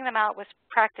cutting them out was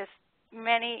practiced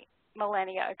many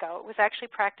millennia ago. It was actually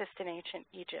practiced in ancient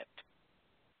Egypt.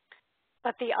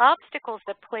 But the obstacles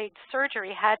that plagued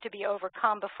surgery had to be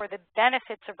overcome before the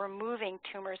benefits of removing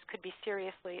tumors could be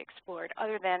seriously explored,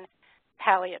 other than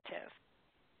palliative.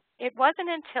 It wasn't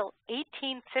until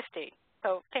 1850,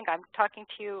 so think I'm talking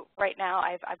to you right now,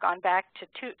 I've gone back to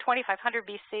 2500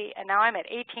 BC, and now I'm at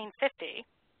 1850.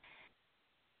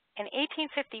 In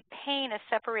 1850, pain is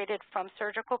separated from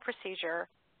surgical procedure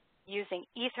using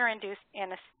ether-induced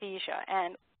anesthesia,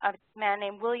 and a man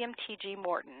named William T.G.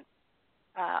 Morton,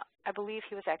 I believe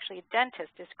he was actually a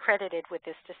dentist, is credited with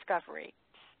this discovery.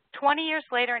 20 years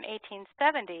later, in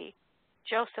 1870,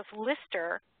 Joseph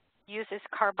Lister uses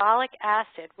carbolic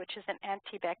acid, which is an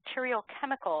antibacterial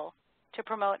chemical, to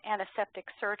promote antiseptic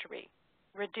surgery,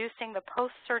 reducing the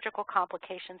post-surgical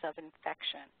complications of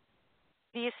infection.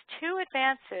 These 2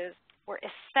 advances were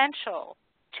essential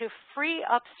to free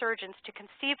up surgeons to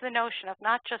conceive the notion of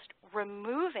not just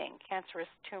removing cancerous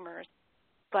tumors,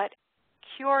 but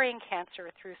curing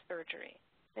cancer through surgery.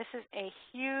 This is a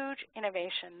huge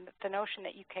innovation, the notion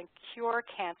that you can cure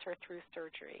cancer through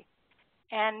surgery.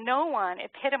 And no one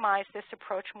epitomized this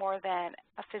approach more than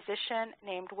a physician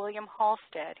named William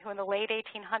Halsted, who in the late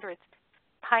 1800s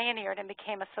pioneered and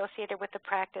became associated with the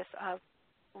practice of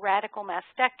radical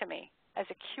mastectomy as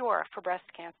a cure for breast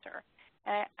cancer.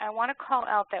 And I want to call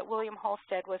out that William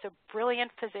Halsted was a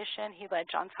brilliant physician. He led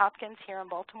Johns Hopkins here in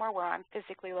Baltimore, where I'm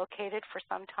physically located, for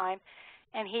some time,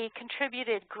 and he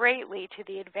contributed greatly to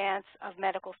the advance of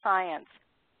medical science.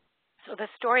 So the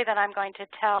story that I'm going to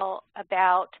tell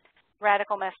about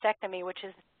radical mastectomy, which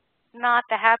is not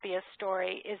the happiest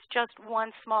story, is just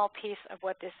one small piece of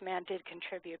what this man did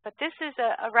contribute. But this is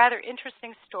a rather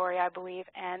interesting story, I believe,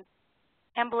 and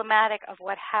emblematic of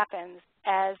what happens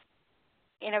as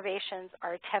innovations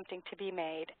are attempting to be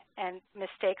made and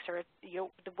mistakes are,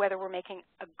 whether we're making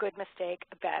a good mistake,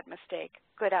 a bad mistake,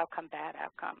 good outcome, bad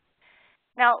outcome.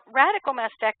 Now, radical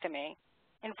mastectomy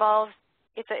involves,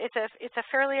 it's a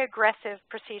fairly aggressive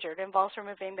procedure. It involves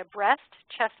removing the breast,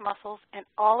 chest muscles, and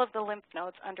all of the lymph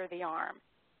nodes under the arm.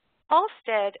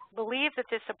 Halsted believed that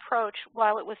this approach,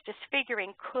 while it was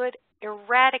disfiguring, could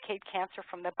eradicate cancer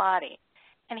from the body.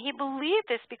 And he believed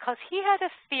this because he had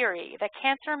a theory that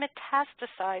cancer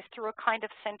metastasized through a kind of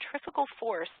centrifugal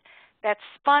force that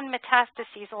spun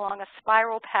metastases along a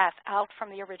spiral path out from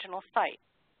the original site.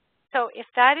 So if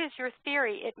that is your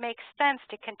theory, it makes sense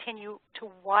to continue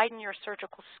to widen your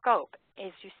surgical scope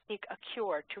as you seek a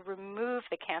cure to remove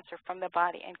the cancer from the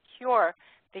body and cure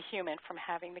the human from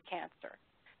having the cancer.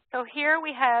 So here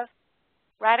we have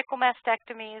radical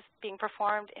mastectomies being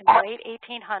performed in the late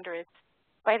 1800s.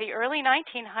 By the early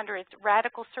 1900s,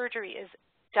 radical surgery is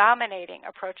dominating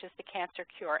approaches to cancer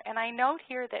cure. And I note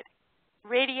here that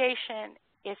radiation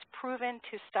is proven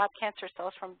to stop cancer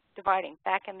cells from dividing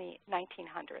back in the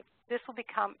 1900s. This will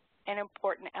become an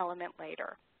important element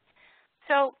later.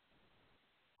 So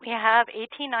we have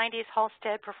 1890s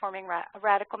Halsted performing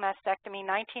radical mastectomy.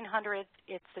 1900s,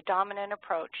 it's the dominant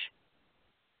approach.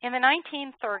 In the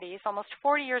 1930s, almost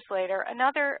 40 years later,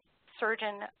 another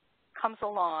surgeon comes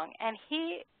along, and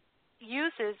he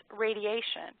uses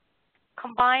radiation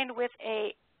combined with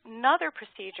another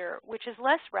procedure which is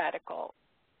less radical,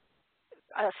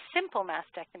 a simple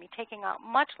mastectomy, taking out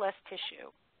much less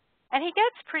tissue. And he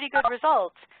gets pretty good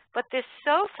results, but this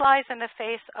so flies in the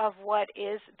face of what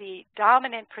is the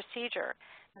dominant procedure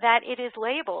that it is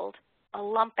labeled a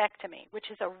lumpectomy,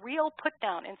 which is a real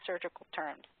put-down in surgical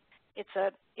terms.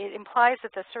 It implies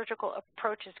that the surgical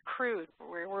approach is crude.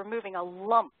 We're removing a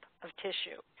lump of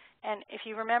tissue. And if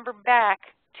you remember back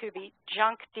to the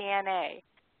junk DNA,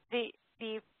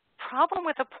 the problem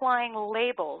with applying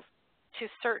labels to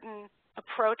certain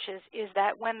approaches is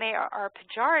that when they are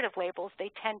pejorative labels,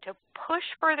 they tend to push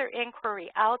further inquiry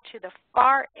out to the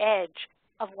far edge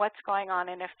of what's going on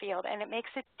in a field, and it makes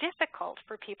it difficult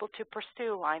for people to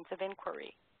pursue lines of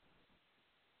inquiry.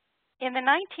 In the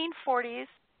 1940s,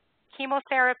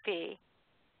 chemotherapy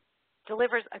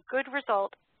delivers a good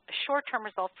result, a short-term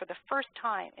result for the first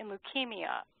time in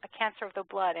leukemia, a cancer of the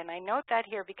blood. And I note that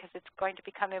here because it's going to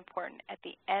become important at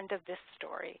the end of this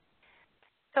story.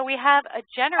 So we have a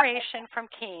generation from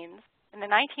Keynes in the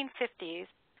 1950s.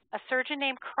 A surgeon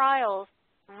named Kryles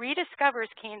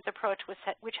rediscovers Keynes' approach,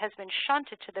 which has been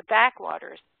shunted to the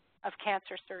backwaters of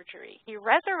cancer surgery. He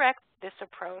resurrects this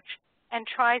approach and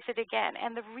tries it again.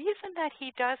 And the reason that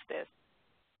he does this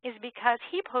is because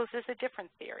he poses a different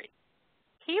theory.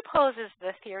 He poses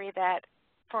the theory that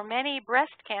for many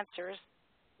breast cancers,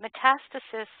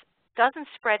 metastasis doesn't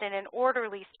spread in an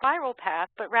orderly spiral path,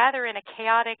 but rather in a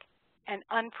chaotic and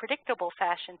unpredictable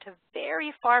fashion to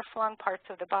very far-flung parts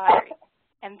of the body.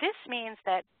 And this means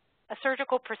that a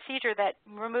surgical procedure that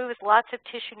removes lots of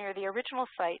tissue near the original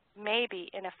site may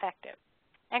be ineffective.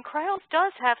 And Kryles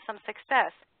does have some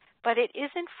success, but it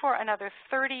isn't for another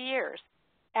 30 years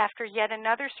after yet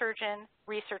another surgeon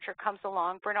researcher comes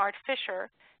along, Bernard Fisher,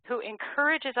 who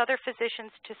encourages other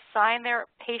physicians to sign their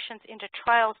patients into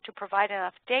trials to provide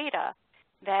enough data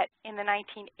that in the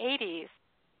 1980s,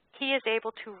 he is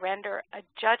able to render a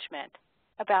judgment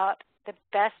about the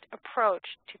best approach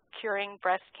to curing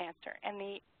breast cancer. And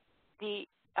the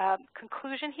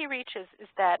conclusion he reaches is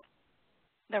that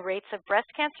the rates of breast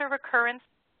cancer recurrence,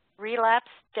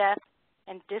 relapse, death,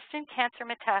 and distant cancer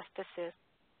metastasis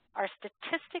are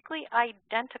statistically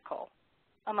identical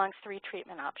amongst three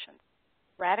treatment options: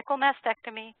 radical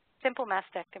mastectomy, simple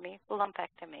mastectomy,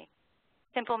 lumpectomy.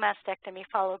 Simple mastectomy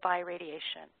followed by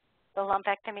radiation. The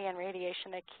lumpectomy and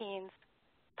radiation that Keynes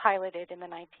piloted in the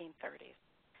 1930s.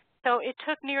 So it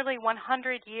took nearly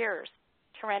 100 years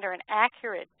to render an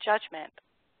accurate judgment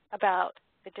about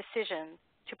the decision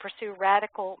to pursue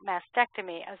radical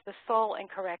mastectomy as the sole and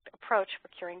correct approach for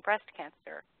curing breast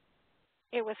cancer.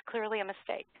 It was clearly a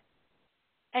mistake.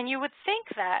 And you would think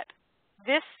that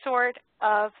this sort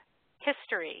of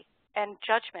history and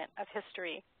judgment of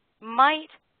history might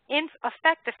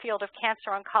affect the field of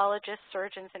cancer oncologists,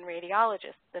 surgeons, and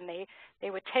radiologists. And they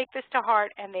would take this to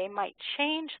heart, and they might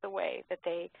change the way that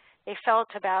they felt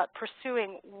about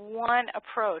pursuing one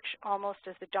approach almost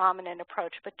as the dominant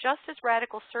approach. But just as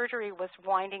radical surgery was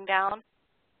winding down,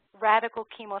 radical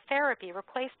chemotherapy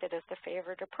replaced it as the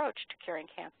favored approach to curing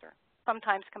cancer,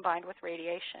 sometimes combined with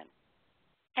radiation.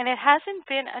 And it hasn't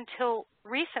been until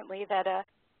recently that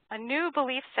a new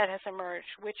belief set has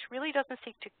emerged, which really doesn't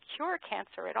seek to cure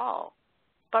cancer at all,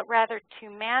 but rather to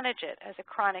manage it as a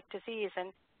chronic disease.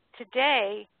 And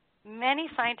today, many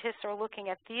scientists are looking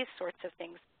at these sorts of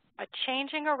things, a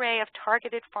changing array of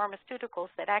targeted pharmaceuticals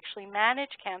that actually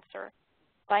manage cancer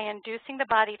by inducing the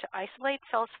body to isolate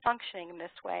cells functioning in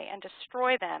this way and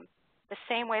destroy them the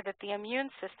same way that the immune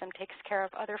system takes care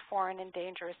of other foreign and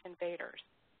dangerous invaders.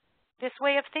 This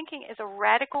way of thinking is a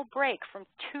radical break from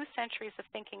 2 centuries of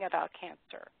thinking about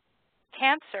cancer.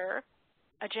 Cancer,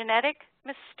 a genetic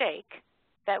mistake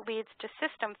that leads to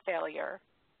system failure,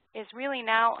 is really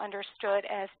now understood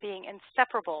as being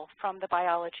inseparable from the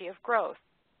biology of growth.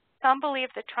 Some believe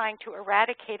that trying to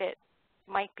eradicate it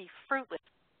might be fruitless,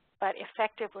 but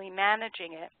effectively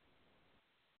managing it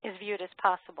is viewed as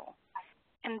possible.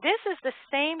 And this is the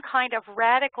same kind of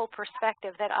radical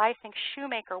perspective that I think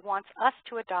Shoemaker wants us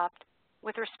to adopt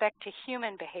with respect to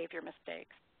human behavior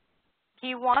mistakes.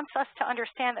 He wants us to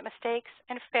understand that mistakes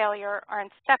and failure are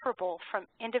inseparable from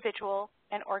individual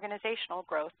and organizational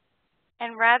growth.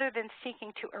 And rather than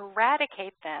seeking to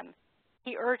eradicate them,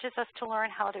 he urges us to learn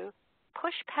how to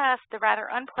push past the rather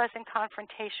unpleasant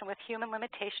confrontation with human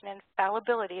limitation and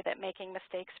fallibility that making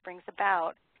mistakes brings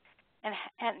about, and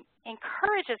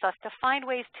encourages us to find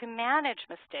ways to manage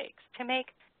mistakes, to make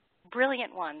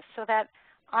brilliant ones, so that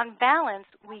on balance,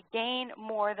 we gain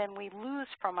more than we lose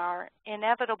from our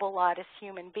inevitable lot as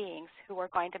human beings who are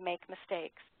going to make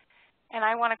mistakes. And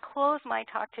I want to close my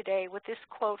talk today with this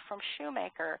quote from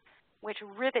Shoemaker, which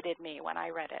riveted me when I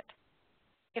read it.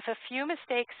 If a few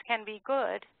mistakes can be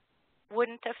good,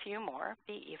 wouldn't a few more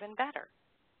be even better?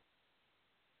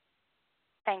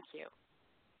 Thank you.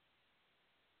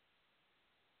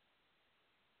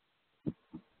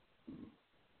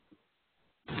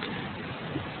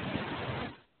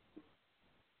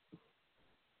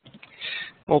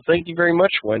 Well, thank you very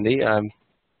much, Wendi. I'm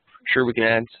sure we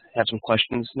can have some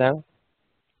questions now.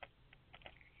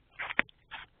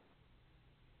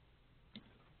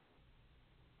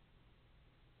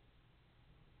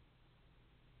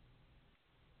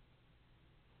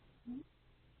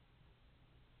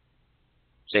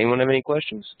 Does anyone have any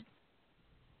questions?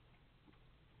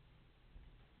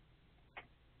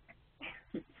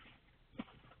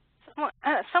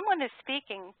 Someone is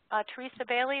speaking, Teresa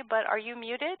Bailey, but are you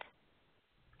muted?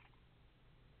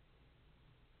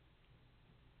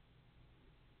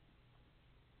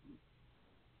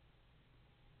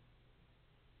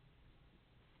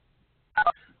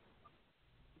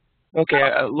 Okay,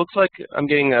 it looks like I'm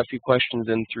getting a few questions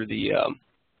in through the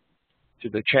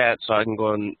chat, so I can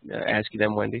go and ask you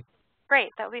them, Wendi.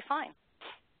 Great, that would be fine.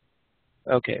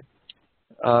 Okay,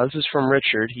 this is from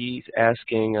Richard. He's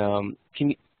asking,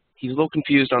 he's a little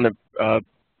confused on the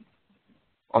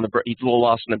he's a little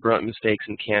lost in the brilliant mistakes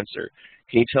in cancer.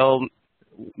 Can you tell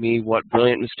me what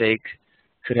brilliant mistake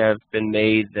could have been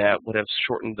made that would have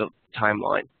shortened the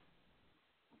timeline?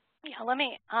 Yeah, let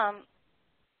me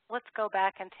let's go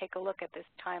back and take a look at this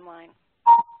timeline.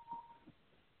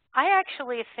 I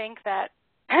actually think that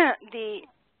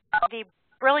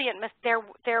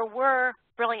there were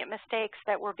brilliant mistakes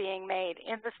that were being made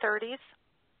in the 30s,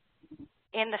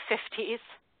 in the 50s.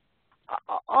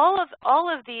 All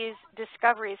of these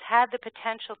discoveries had the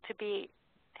potential to be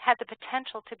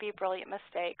brilliant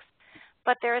mistakes.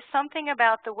 But there is something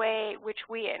about the way which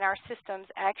we in our systems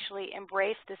actually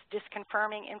embrace this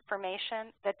disconfirming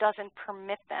information that doesn't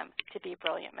permit them to be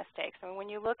brilliant mistakes. I mean, when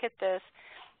you look at this,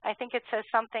 I think it says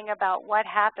something about what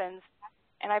happens,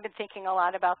 and I've been thinking a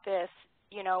lot about this,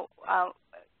 you know,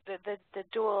 the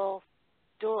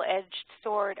dual-edged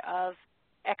sword of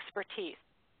expertise.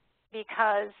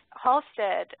 Because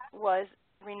Halstead was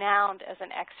renowned as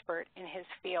an expert in his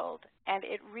field, and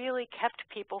it really kept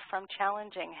people from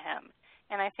challenging him.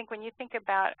 And I think when you think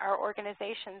about our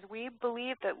organizations, we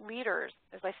believe that leaders,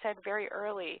 as I said very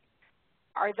early,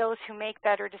 are those who make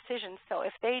better decisions. So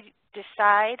if they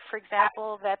decide, for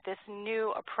example, that this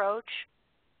new approach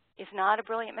is not a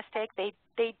brilliant mistake, they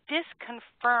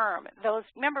disconfirm those.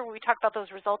 Remember we talked about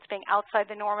those results being outside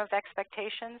the norm of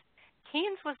expectations?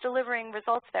 Keynes was delivering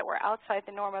results that were outside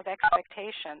the norm of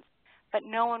expectations, but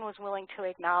no one was willing to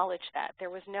acknowledge that. There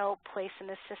was no place in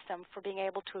the system for being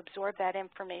able to absorb that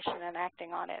information and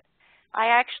acting on it. I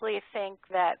actually think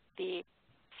that the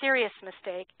serious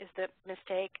mistake is the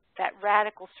mistake that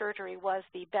radical surgery was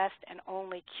the best and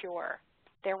only cure.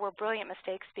 There were brilliant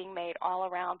mistakes being made all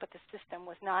around, but the system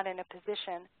was not in a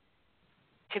position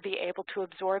to be able to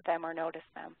absorb them or notice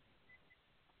them.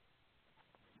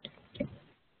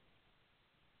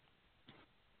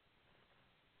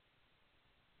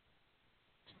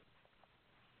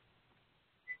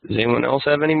 Does anyone else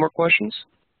have any more questions?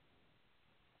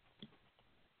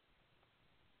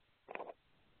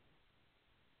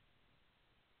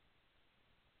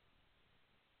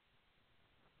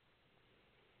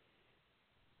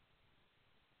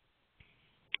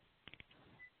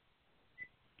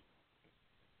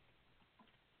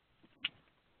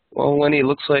 Well, Wendy, it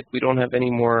looks like we don't have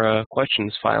any more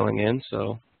questions filing in,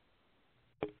 so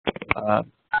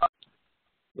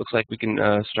looks like we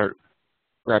can start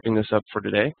wrapping this up for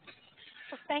today.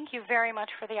 Well, thank you very much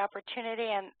for the opportunity,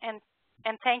 and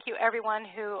thank you everyone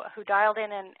who dialed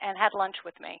in and had lunch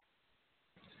with me.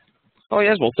 Oh,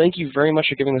 yes, well, thank you very much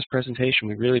for giving this presentation.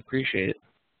 We really appreciate it.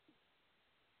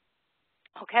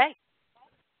 Okay.